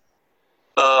 Yes.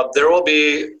 there will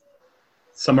be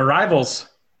Some arrivals.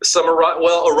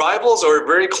 arrivals or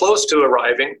very close to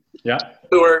arriving. Yeah.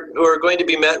 Who are going to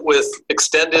be met with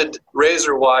extended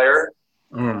razor wire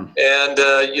and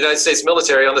United States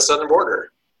military on the southern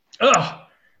border. Ugh,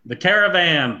 the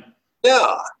caravan.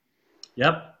 Yeah.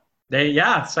 Yep.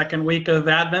 Second week of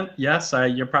Advent. Yes,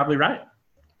 you're probably right.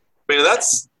 I mean,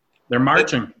 they're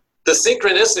marching. The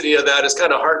synchronicity of that is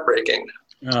kind of heartbreaking.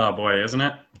 Oh boy, isn't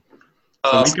it?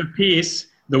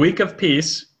 The week of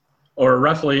peace, or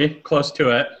roughly close to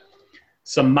it,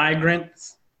 some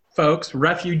migrants, folks,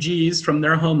 refugees from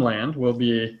their homeland will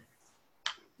be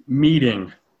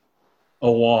meeting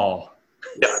a wall.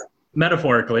 Yeah.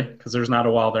 Metaphorically, because there's not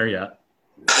a wall there yet.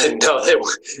 No,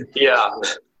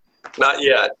 not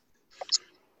yet.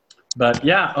 But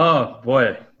yeah, oh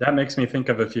boy, that makes me think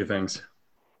of a few things.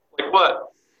 Like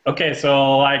what? Okay,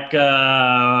 so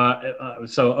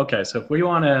so if we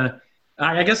want to,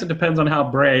 I guess it depends on how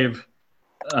brave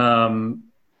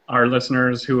our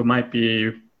listeners who might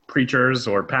be preachers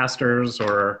or pastors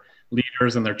or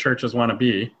leaders in their churches want to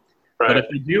be. Right. But if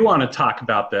they do want to talk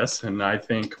about this, and I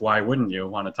think why wouldn't you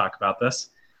want to talk about this?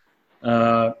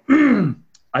 I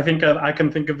think I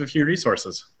can think of a few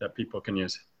resources that people can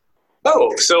use.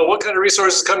 Oh, so what kind of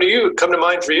resources come to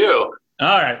mind for you?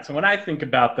 All right, so when I think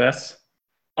about this,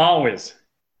 always,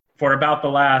 for about the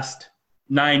last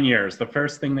 9 years, the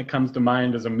first thing that comes to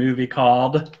mind is a movie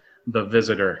called The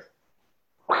Visitor.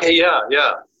 Okay,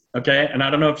 yeah. Okay, and I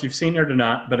don't know if you've seen it or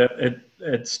not, but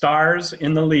it stars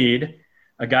in the lead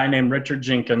a guy named Richard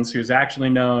Jenkins, who's actually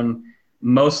known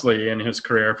mostly in his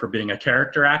career for being a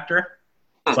character actor.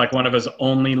 It's like one of his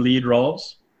only lead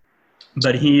roles.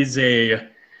 But he's a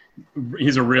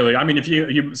really, I mean, if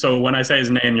you so when I say his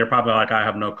name, you're probably like, I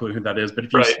have no clue who that is. But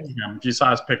if you see him, if you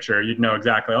saw his picture, you'd know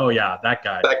exactly, oh yeah, that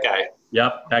guy. That guy.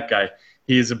 Yep, that guy.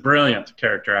 He's a brilliant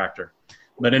character actor.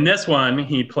 But in this one,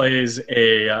 he plays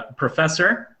a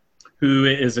professor who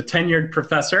is a tenured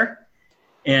professor,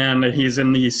 and he's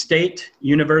in the State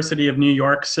University of New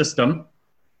York system,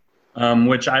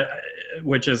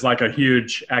 which is like a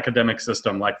huge academic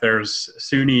system. Like there's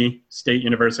SUNY, State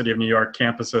University of New York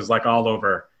campuses like all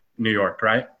over New York,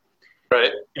 right?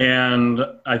 Right. And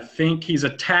I think he's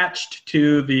attached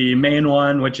to the main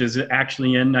one, which is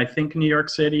actually in, I think, New York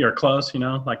City or close,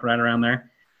 like right around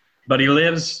there. But he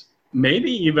lives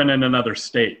maybe even in another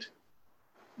state.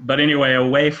 But anyway,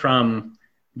 away from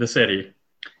the city.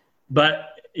 But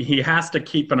he has to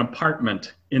keep an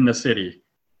apartment in the city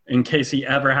in case he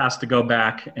ever has to go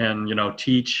back and,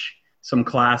 teach some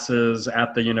classes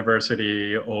at the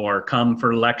university or come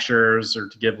for lectures or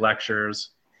to give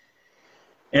lectures.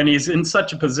 And he's in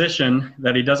such a position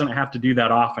that he doesn't have to do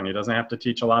that often. He doesn't have to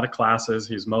teach a lot of classes.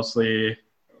 He's mostly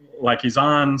he's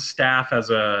on staff as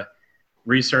a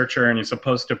researcher, and he's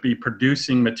supposed to be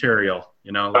producing material,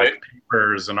 like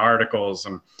papers and articles.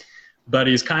 But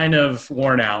he's kind of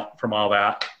worn out from all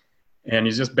that, and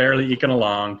he's just barely eking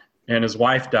along. And his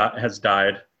wife has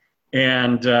died,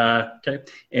 and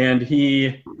and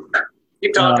he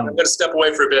keep talking. I'm going to step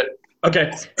away for a bit.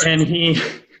 Okay, and he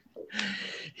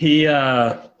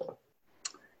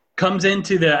comes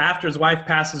into after his wife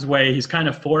passes away, he's kind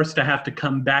of forced to have to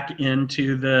come back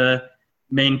into the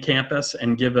main campus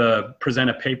and present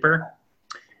a paper.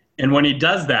 And when he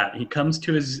does that, he comes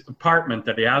to his apartment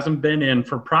that he hasn't been in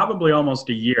for probably almost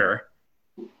a year.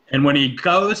 And when he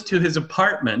goes to his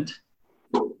apartment,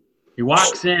 he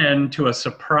walks in to a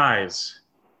surprise.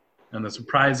 And the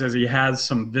surprise is he has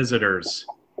some visitors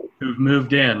who've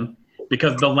moved in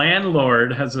because the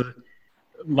landlord has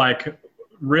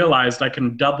realized I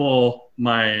can double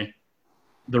the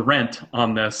rent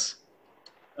on this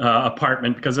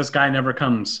apartment because this guy never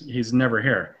comes. He's never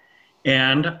here.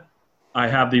 And I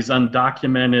have these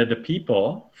undocumented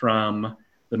people from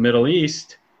the Middle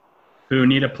East who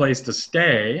need a place to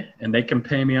stay, and they can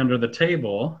pay me under the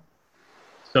table.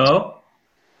 So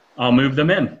I'll move them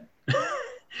in.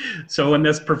 So when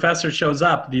this professor shows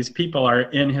up, these people are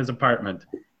in his apartment,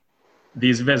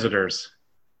 these visitors.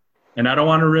 And I don't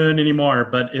want to ruin any more,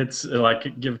 but it's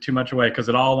give too much away because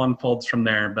it all unfolds from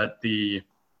there. But the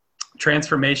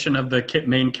transformation of the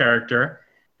main character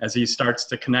as he starts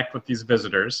to connect with these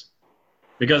visitors,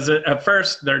 because at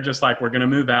first they're just like, we're going to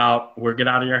move out. We'll get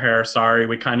out of your hair. Sorry.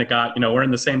 We kind of got, we're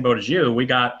in the same boat as you. We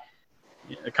got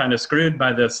kind of screwed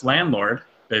by this landlord,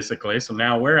 basically. So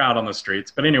now we're out on the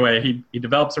streets. But anyway, he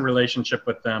develops a relationship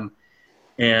with them.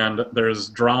 and there's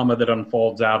drama that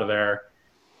unfolds out of there.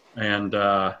 And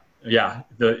the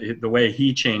way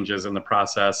he changes in the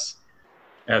process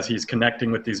as he's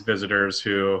connecting with these visitors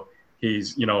who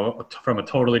he's, from a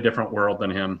totally different world than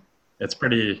him. It's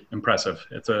pretty impressive.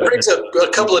 It brings up a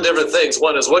couple of different things.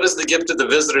 One is, what is the gift of the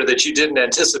visitor that you didn't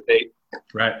anticipate?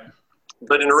 Right.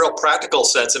 But in a real practical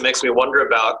sense, it makes me wonder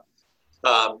about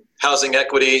housing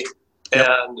equity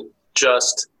and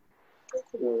just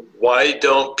why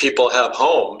don't people have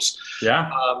homes? Yeah.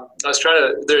 I was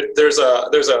trying to. There's a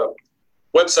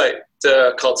website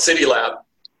called City Lab,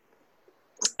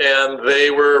 and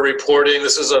they were reporting.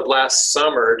 This was last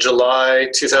summer, July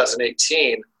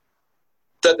 2018.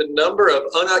 That the number of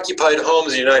unoccupied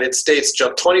homes in the United States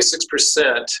jumped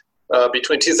 26%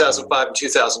 between 2005 and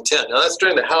 2010. Now that's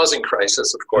during the housing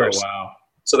crisis, of course. Oh, wow.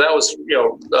 So that was,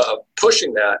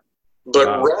 pushing that.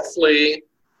 But roughly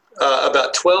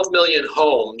about 12 million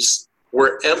homes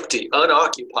were empty,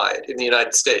 unoccupied in the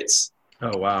United States.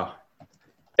 Oh, wow.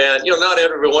 And, not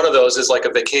every one of those is like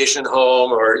a vacation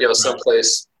home or,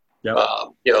 someplace,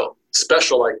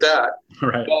 special like that.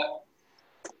 Right. But,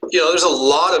 there's a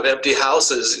lot of empty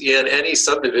houses in any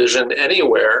subdivision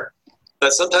anywhere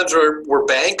that sometimes were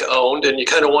bank owned, and you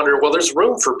kind of wonder, well, there's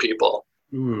room for people.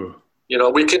 Ooh.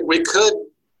 We've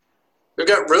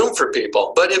got room for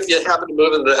people. But if you happen to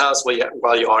move into the house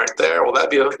while you aren't there, well, that'd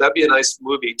be a nice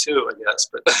movie too, I guess.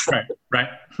 But right.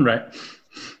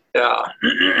 Yeah.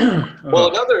 Well,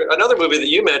 another movie that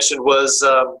you mentioned was,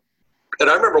 and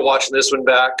I remember watching this one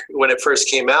back when it first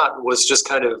came out, and was just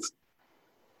kind of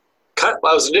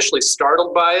I was initially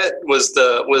startled by it. Was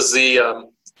the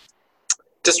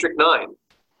District 9?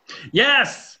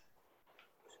 Yes.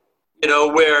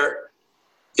 Where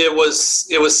it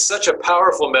was such a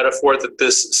powerful metaphor that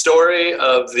this story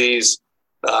of these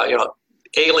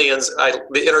aliens,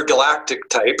 the intergalactic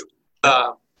type.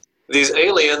 These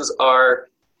aliens are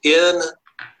in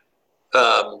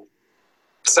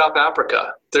South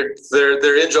Africa.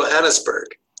 They're in Johannesburg.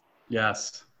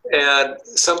 Yes. And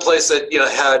someplace that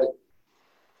had,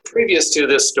 previous to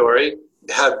this story,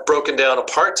 had broken down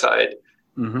apartheid.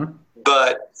 Mm-hmm.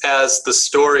 But as the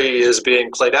story is being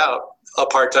played out,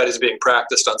 apartheid is being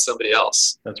practiced on somebody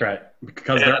else. That's right.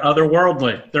 Because they're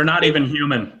otherworldly. They're not even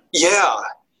human. Yeah.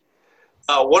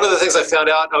 One of the things I found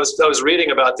out, I was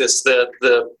reading about this,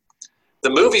 the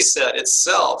movie set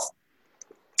itself,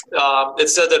 it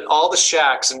said that all the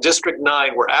shacks in District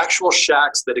 9 were actual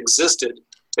shacks that existed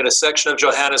in a section of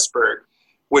Johannesburg,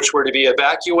 which were to be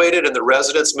evacuated and the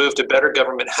residents moved to better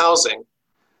government housing.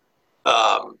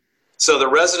 So the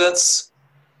residents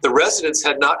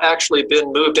had not actually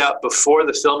been moved out before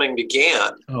the filming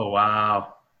began. Oh,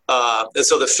 wow. And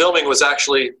so the filming was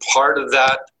actually part of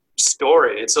that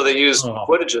story. And so they used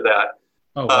footage of that.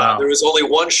 Oh, wow. There was only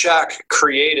one shack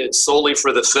created solely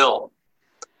for the film.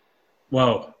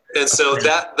 Whoa. And so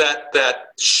that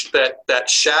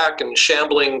shack and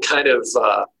shambling kind of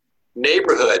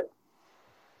neighborhood,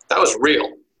 that was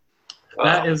real.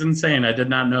 That is insane. I did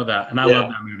not know that, and I love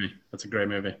that movie. That's a great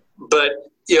movie. But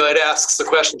it asks the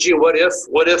question: gee, what if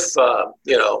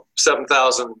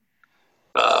 7,000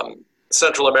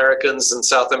 Central Americans and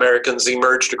South Americans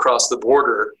emerged across the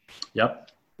border?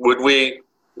 Yep. Would we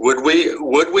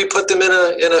put them in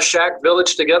a shack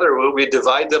village together? Or would we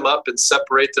divide them up and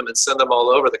separate them and send them all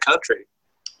over the country?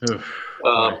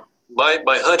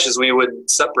 My hunch is we would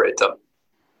separate them.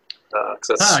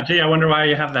 Gee, I wonder why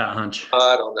you have that hunch.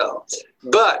 I don't know,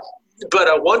 but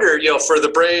I wonder, for the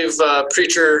brave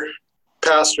preacher,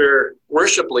 pastor,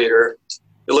 worship leader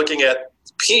looking at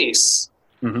peace,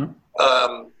 mm-hmm.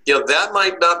 That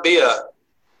might not be a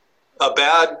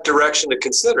bad direction to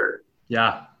consider.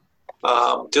 Yeah.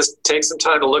 Just take some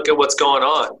time to look at what's going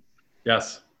on.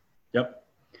 Yes. Yep.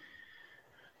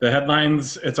 The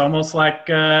headlines, it's almost like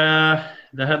the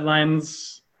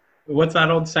headlines, what's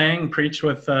that old saying? Preach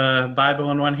with a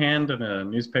Bible in one hand and a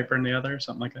newspaper in the other,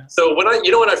 something like that? So when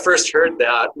I first heard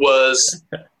that was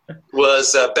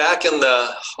back in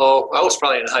I was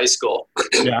probably in high school.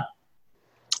 Yeah.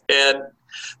 And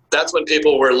that's when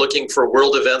people were looking for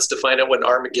world events to find out when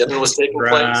Armageddon was taking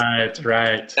place.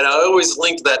 Right. And I always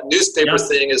linked that newspaper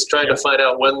thing as trying to find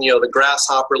out when, the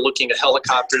grasshopper-looking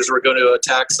helicopters were going to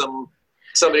attack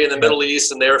somebody in the Middle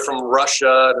East, and they were from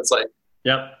Russia, and it's like,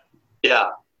 yep. Yeah.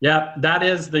 Yeah, that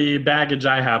is the baggage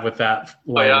I have with that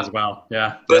line as well.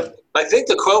 Yeah. But I think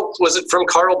the quote, was it from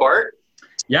Karl Barth?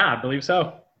 Yeah, I believe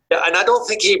so. Yeah, and I don't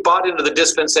think he bought into the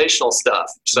dispensational stuff.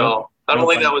 So I don't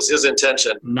think that was his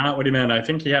intention. Not what he meant. I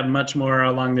think he had much more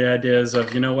along the ideas of,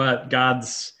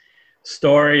 God's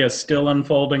story is still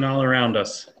unfolding all around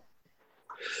us.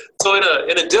 So in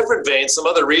a different vein, some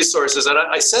other resources, and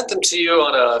I sent them to you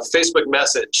on a Facebook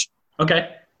message.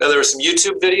 Okay. Now, there were some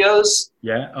YouTube videos.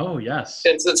 Yeah. Oh, yes.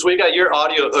 And since we got your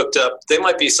audio hooked up, they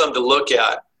might be some to look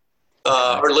at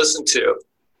or listen to.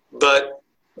 But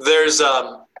there's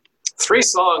 3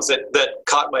 songs that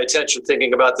caught my attention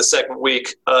thinking about the second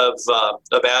week of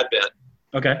Advent.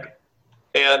 Okay.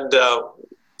 And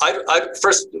I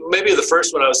first, maybe the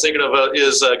first one I was thinking of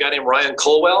is a guy named Ryan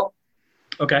Colwell.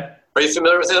 Okay. Are you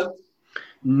familiar with him?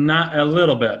 Not a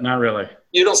little bit. Not really.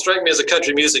 You don't strike me as a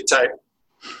country music type.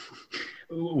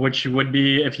 Which would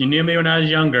be, if you knew me when I was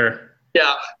younger.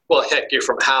 Yeah. Well, heck, you're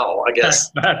from Howe, I guess.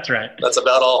 That's right. That's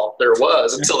about all there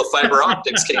was until the fiber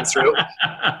optics came through.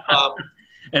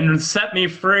 And set me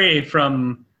free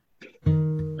from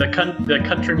the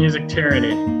country music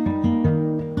tyranny.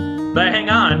 But hang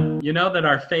on, you know that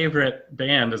our favorite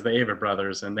band is the Ava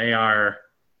Brothers, and they are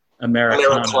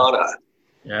Americana.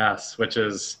 Yes, which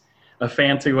is a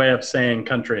fancy way of saying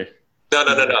country. No.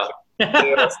 They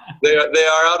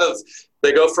are out of.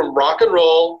 They go from rock and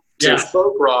roll to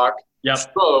folk rock,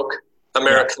 folk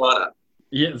Americana.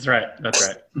 Yeah, that's right.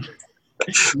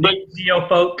 Neo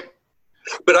folk.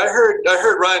 But I heard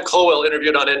Ryan Colwell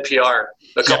interviewed on NPR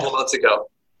a couple of months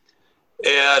ago,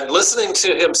 and listening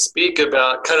to him speak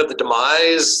about kind of the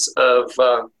demise of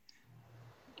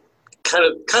kind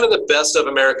of the best of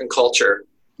American culture.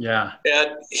 Yeah.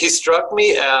 And he struck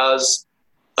me as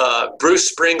Bruce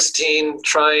Springsteen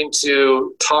trying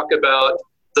to talk about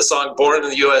the song "Born in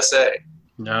the USA."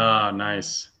 Oh,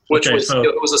 nice. Which it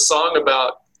was a song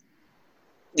about,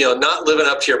 not living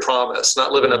up to your promise,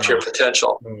 not living up to your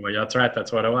potential. Oh, yeah, that's right.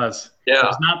 That's what it was. Yeah. It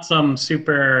was not some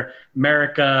super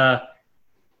America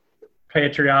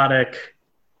patriotic.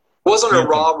 It wasn't a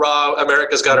rah,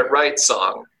 America's Got It Right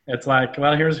song. It's like,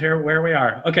 well, here's where we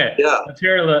are. Okay. Yeah. Let's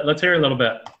hear a little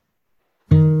bit.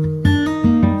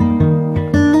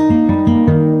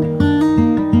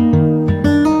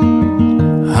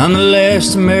 I'm the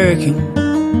last American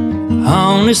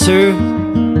on this earth.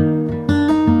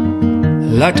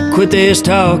 I'd like to quit this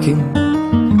talking,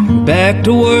 back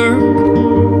to work.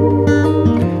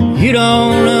 You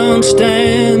don't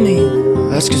understand me,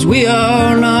 that's 'cause we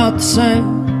are not the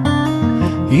same.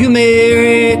 You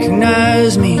may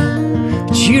recognize me,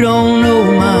 but you don't know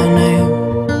my name.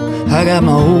 I got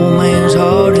my old man's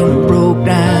heart in a broke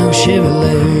down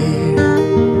Chevrolet.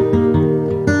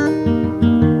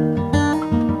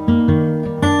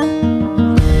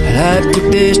 I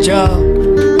took this job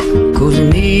 'cause I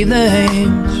need the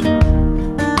hands.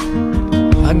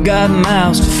 I got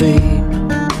mouths to feed,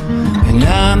 and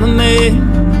I'm a man.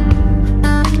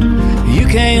 You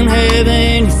can't have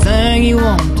anything you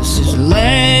want. This is the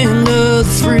land of the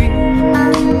free.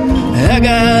 I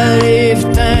got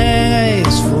everything I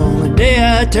asked for on the day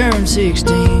I turned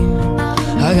 16.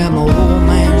 I got my old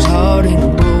man's heart in a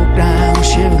broke down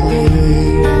Chevrolet.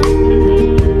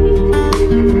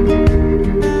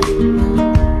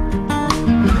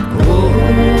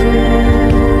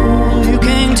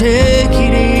 Take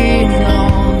it any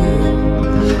longer.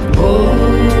 Oh,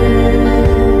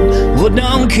 what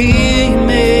don't kill you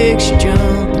makes you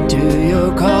jump into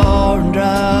your car and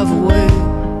drive away.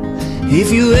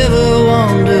 If you ever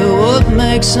wonder what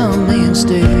makes some men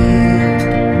stay,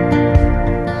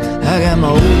 I got my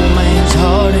old man's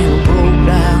heart in a broke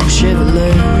down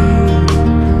Chevrolet.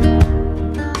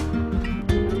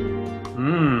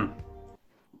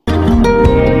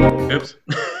 Oops.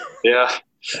 Yeah.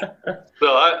 So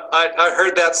I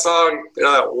heard that song.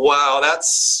 Wow,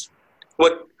 that's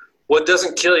what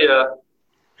doesn't kill you.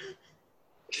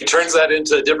 He turns that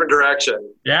into a different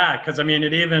direction. Yeah, because I mean,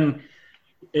 the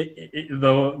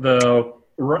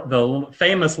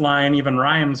famous line even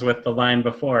rhymes with the line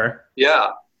before.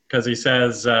 Yeah. Because he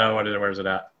says, where's it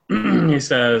at? He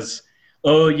says,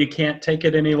 "Oh, you can't take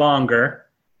it any longer."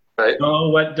 Right. Oh,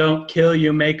 what don't kill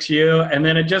you makes you, and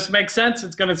then it just makes sense.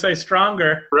 It's going to say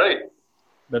stronger. Right.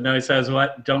 But no, he says,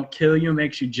 what don't kill you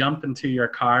makes you jump into your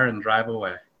car and drive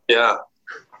away. Yeah.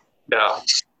 Yeah.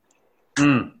 It's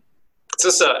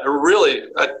just I really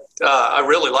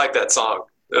like that song.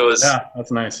 It was. Yeah,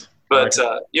 that's nice. But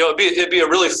it'd be a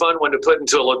really fun one to put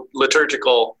into a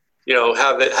liturgical.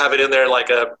 Have it in there like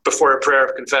before a prayer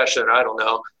of confession. I don't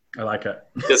know. I like it.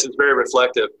 Because it's very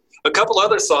reflective. A couple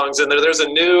other songs in there. There's a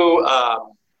new.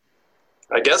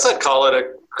 I guess I'd call it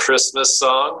a Christmas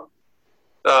song.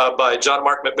 By John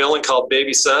Mark McMillan called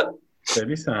Baby Son.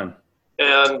 Baby Son.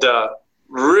 And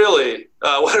really,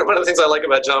 one of the things I like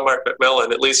about John Mark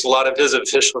McMillan, at least a lot of his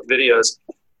official videos,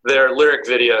 they're lyric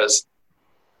videos.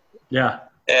 Yeah.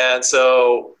 And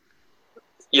so,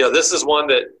 this is one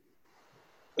that,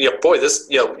 boy, this,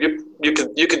 you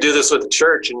could do this with the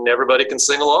church and everybody can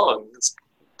sing along.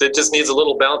 It just needs a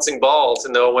little bouncing ball to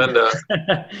know when to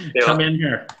come in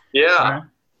here. Yeah. Right.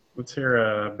 Let's hear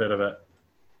a bit of it.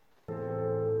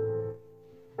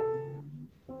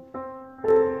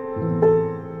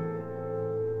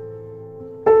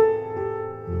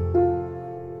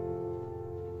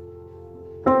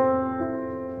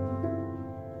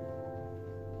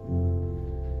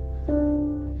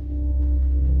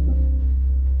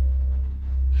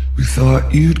 We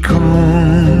thought you'd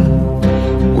come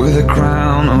with a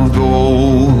crown of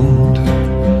gold,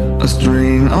 a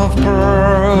string of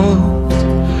pearls,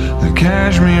 the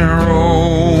cashmere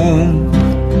robe.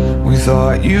 We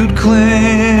thought you'd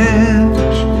clench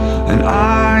an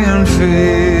iron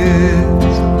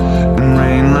fist and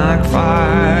rain like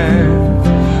fire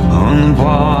on the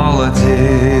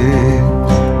politics.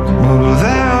 But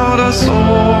without a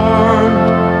sword,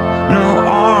 no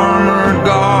armored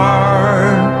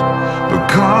guard, but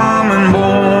common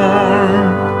born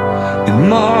in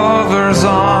mother's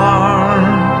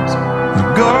arms, the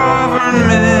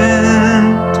government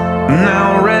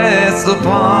now rests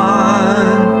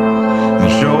upon the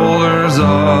shoulders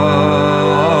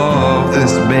of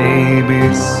this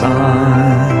baby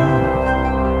son.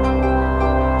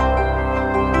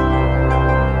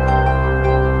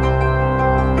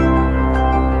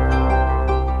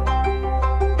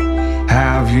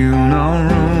 Have you no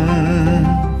room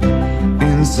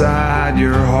inside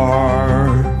your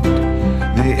heart?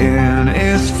 The in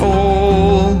is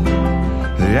full,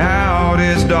 the out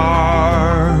is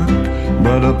dark,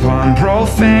 but upon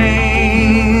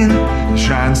profane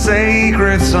shines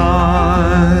sacred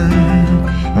sun.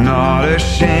 Not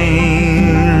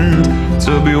ashamed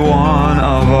to be one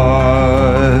of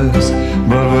us,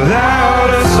 but without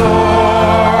a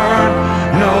sword,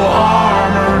 no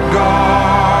armored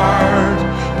guard,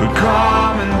 but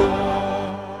common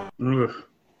born. Oof.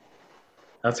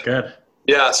 That's good.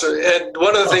 Yeah. So, and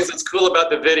one of the things that's cool about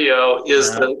the video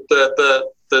is the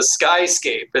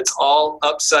skyscape. It's all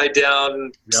upside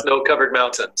down, snow-covered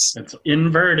mountains. It's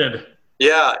inverted.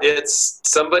 Yeah, it's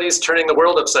somebody's turning the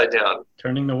world upside down.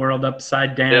 Turning the world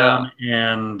upside down,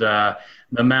 and the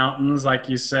mountains, like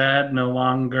you said, no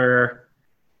longer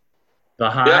the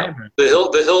high. Yeah, the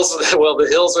hills. Well, the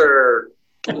hills are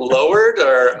lowered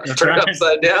or turned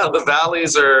upside down. The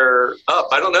valleys are up.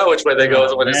 I don't know which way they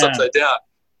go when it's upside down.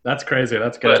 That's crazy.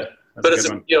 That's good. But it's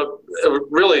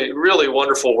really, really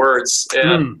wonderful words,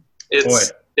 and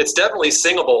it's definitely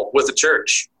singable with the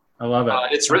church. I love it.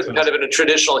 It's written kind of in a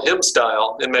traditional hymn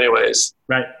style in many ways.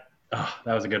 Right. Oh,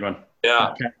 that was a good one.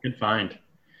 Yeah. Good find.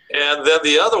 And then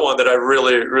the other one that I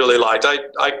really, really liked,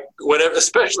 whenever,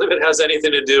 especially if it has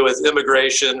anything to do with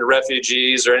immigration,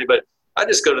 refugees, or anybody, I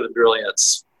just go to the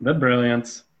Brilliance. The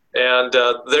Brilliance. And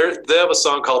they have a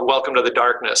song called "Welcome to the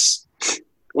Darkness,"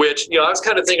 which I was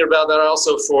kind of thinking about that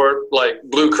also for like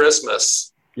Blue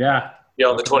Christmas. Yeah.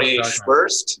 On the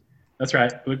 21st. That's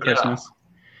right, Blue Christmas.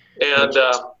 Yeah. And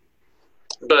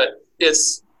but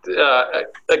it's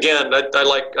again, I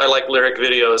like lyric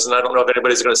videos, and I don't know if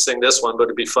anybody's going to sing this one, but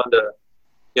it'd be fun to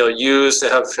use to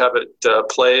have it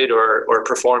played or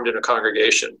performed in a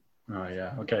congregation. Oh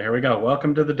yeah. Okay, here we go.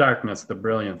 Welcome to the darkness, the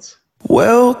Brilliance.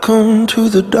 Welcome to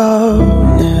the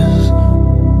darkness.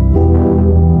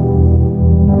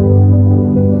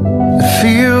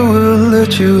 Fear will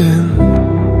let you in.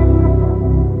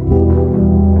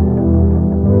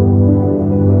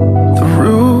 The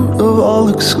root of all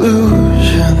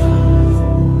exclusion.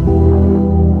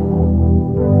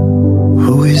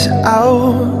 Who is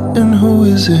out and who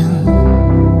is in?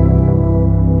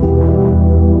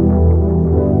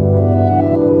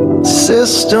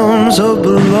 Systems of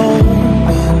belonging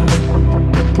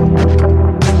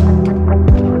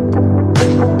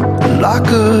lock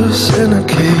us in a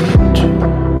cage.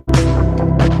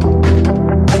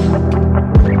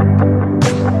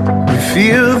 We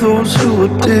fear those who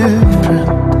are different,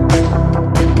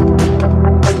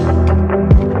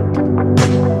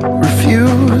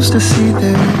 refuse to see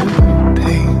their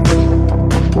pain.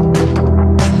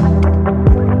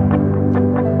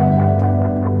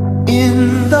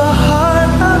 In the heart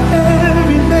of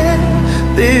every man,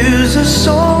 there's a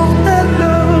song that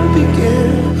love began.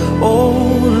 Oh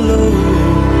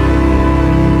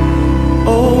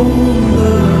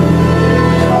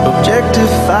love,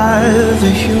 objectify the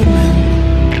human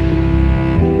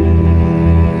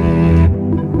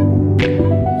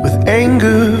with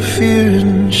anger, fear,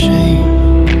 and shame.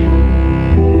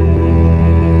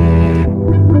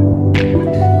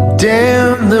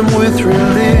 Damn them with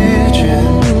religion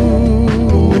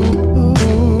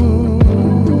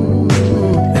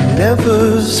and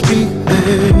never speak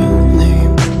their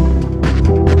name.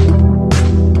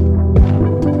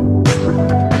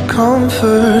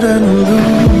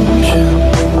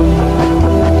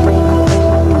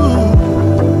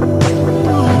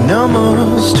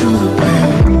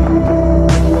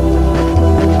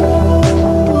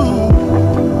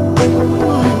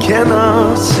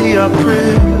 see our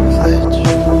privilege.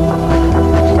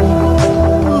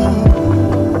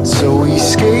 So we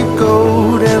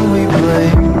scapegoat and we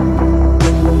blame.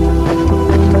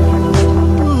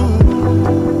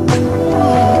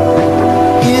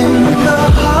 In the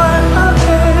heart of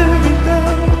every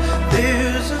day,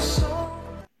 there's a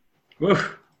soul.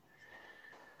 Woof.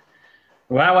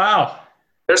 Wow.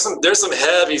 There's some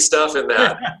heavy stuff in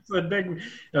that. That's a big,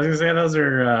 I was gonna say those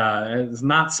are it's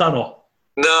not subtle.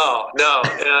 No.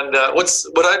 And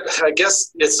I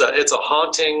guess it's a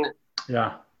haunting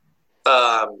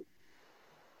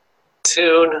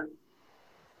tune,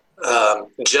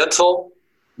 gentle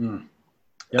in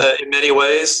many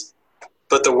ways,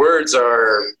 but the words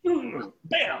are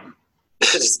bam.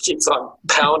 It just keeps on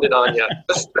pounding on you.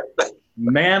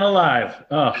 Man alive.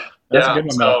 Oh, that's a good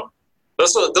one.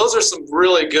 So those are some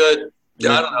really good.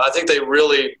 I don't know. I think they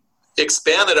really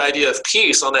expand that idea of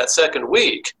peace on that second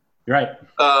week. Right.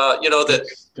 That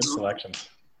good selections.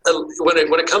 When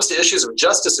it comes to issues of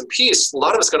justice and peace, a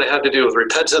lot of it's going to have to do with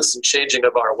repentance and changing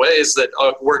of our ways that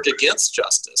work against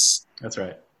justice. That's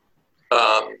right.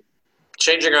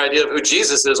 Changing our idea of who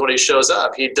Jesus is when he shows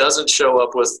up. He doesn't show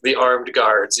up with the armed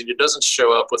guards, and he doesn't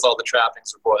show up with all the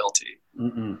trappings of royalty.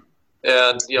 Mm-mm.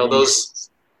 And those,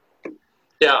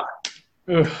 yeah.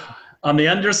 On the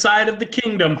underside of the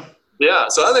kingdom. Yeah,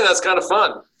 so I think that's kind of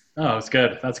fun. Oh, it's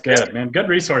good. That's good, man. Good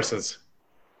resources.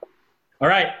 All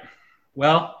right.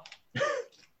 Well,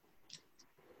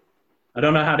 I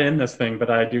don't know how to end this thing, but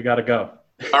I do got to go.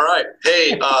 All right.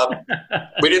 Hey,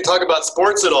 we didn't talk about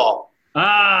sports at all.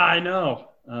 I know.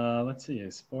 Let's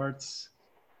see. Sports.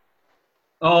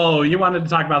 Oh, you wanted to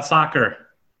talk about soccer.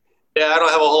 Yeah, I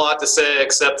don't have a whole lot to say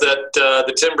except that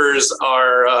the Timbers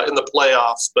are in the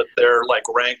playoffs, but they're like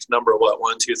ranked number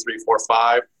 1, 2, 3, 4,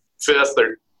 5, 5th.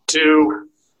 They're 2.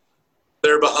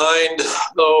 They're behind,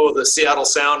 the Seattle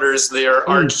Sounders, their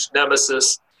arch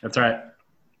nemesis. That's right.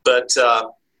 But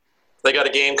they got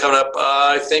a game coming up,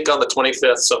 I think, on the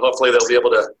 25th, so hopefully they'll be able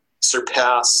to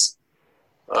surpass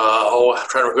I'm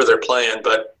trying to remember who they're playing,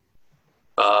 but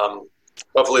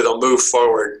hopefully they'll move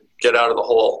forward, get out of the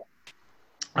hole.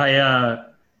 I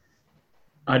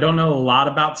don't know a lot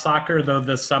about soccer, though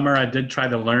this summer I did try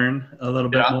to learn a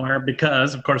little bit more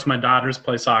because, of course, my daughters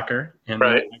play soccer. And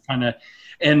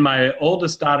and my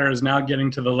oldest daughter is now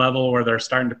getting to the level where they're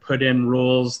starting to put in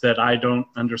rules that I don't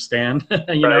understand,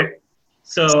 you know?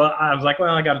 So I was like,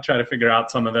 well, I got to try to figure out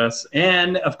some of this.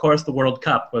 And, of course, the World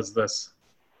Cup was this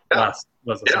summer.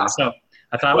 So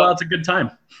I thought, well, it's a good time.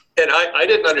 And I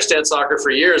didn't understand soccer for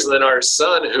years. And then our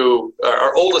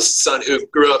oldest son, who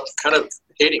grew up kind of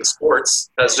hating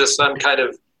sports, has just some kind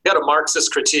of, he had a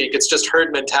Marxist critique. It's just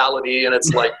herd mentality. And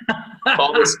it's like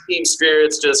all this team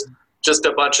spirit's just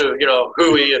a bunch of,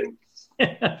 hooey. And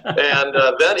then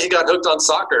he got hooked on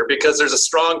soccer because there's a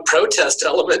strong protest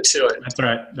element to it. That's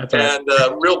right. And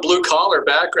real blue collar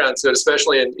background to it,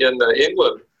 especially in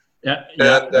England.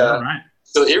 Right.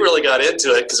 So he really got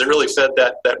into it because it really fed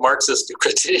that Marxist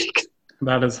critique.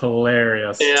 That is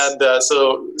hilarious. And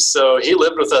so he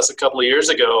lived with us a couple of years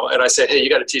ago, and I said, hey, you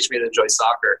got to teach me to enjoy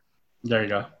soccer. There you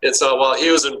go. And so while he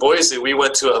was in Boise, we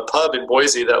went to a pub in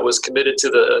Boise that was committed to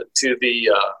the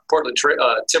Portland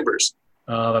Timbers.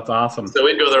 Oh, that's awesome. So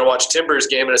we'd go there and watch Timbers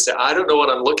game, and I said, I don't know what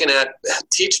I'm looking at.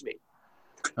 Teach me.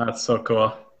 That's so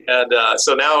cool. And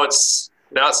so now it's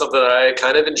something that I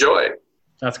kind of enjoy.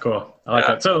 That's cool. I like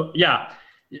that. So,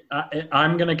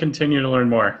 I'm going to continue to learn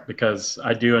more because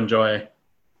I do enjoy,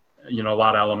 a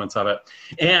lot of elements of it.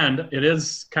 And it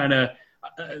is kind of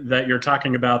that you're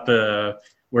talking about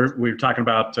we're talking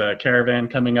about Caravan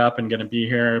coming up and going to be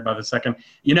here by the second.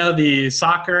 The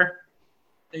soccer,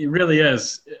 it really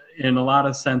is, in a lot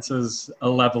of senses, a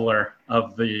leveler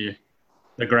of the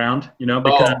ground,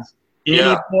 because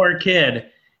any poor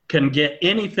kid can get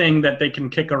anything that they can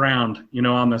kick around,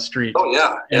 on the street.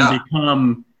 And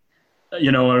become,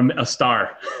 a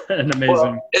star, an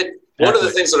amazing. One of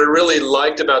the things that I really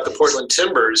liked about the Portland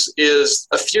Timbers is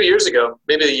a few years ago,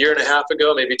 maybe a year and a half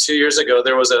ago, maybe 2 years ago,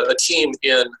 there was a team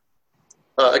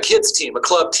a kids team, a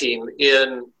club team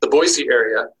in the Boise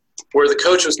area where the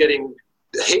coach was getting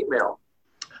hate mail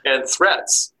and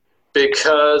threats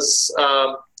because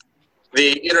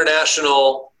the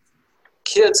international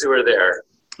kids who were there,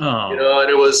 and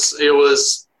it was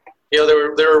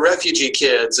there were refugee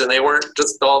kids and they weren't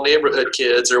just all neighborhood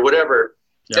kids or whatever.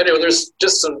 Yep. Anyway, there's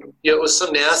just some, it was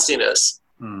some nastiness.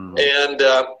 And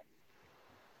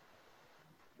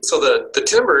so the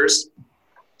Timbers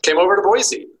came over to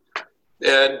Boise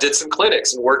and did some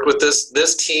clinics and worked with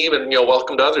this team and,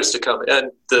 welcomed others to come. And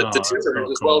the Timbers,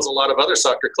 as well as a lot of other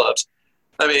soccer clubs.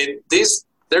 I mean, these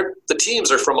the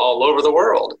teams are from all over the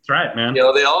world. That's right, man. You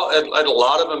know, they all, and a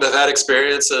lot of them have had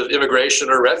experience of immigration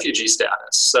or refugee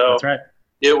status. So That's right.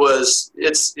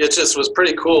 it just was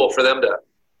pretty cool for them to,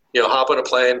 you know, hop on a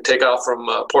plane, take off from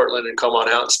Portland and come on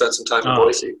out and spend some time in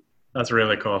Boise. That's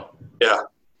really cool. Yeah.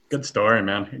 Good story,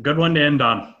 man. Good one to end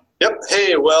on. Yep.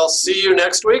 Hey, well, see you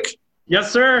next week.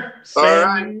 Yes, sir. All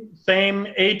right. Same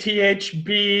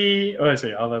ATHB. Oh, I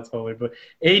see. Oh, that's totally. But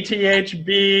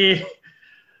ATHB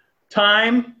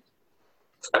time.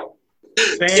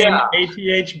 Same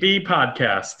ATHB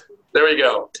podcast. There we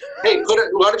go. Hey,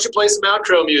 why don't you play some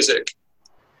outro music?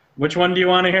 Which one do you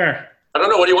want to hear? I don't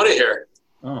know. What do you want to hear?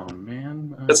 Oh,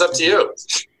 man. It's up to you.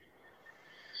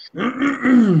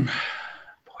 Boy,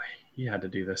 you had to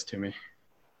do this to me.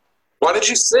 Why don't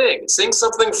you sing? Sing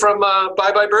something from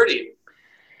Bye Bye Birdie.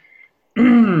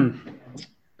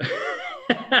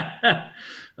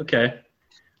 Okay.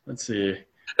 Let's see.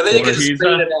 And then you can just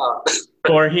fade it out.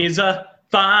 For he's a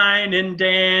fine and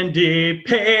dandy,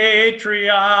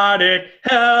 patriotic,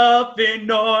 healthy,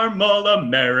 normal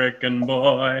American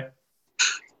boy.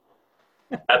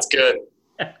 That's good.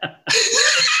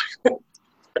 All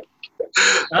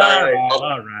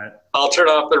right. I'll turn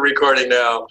off the recording now.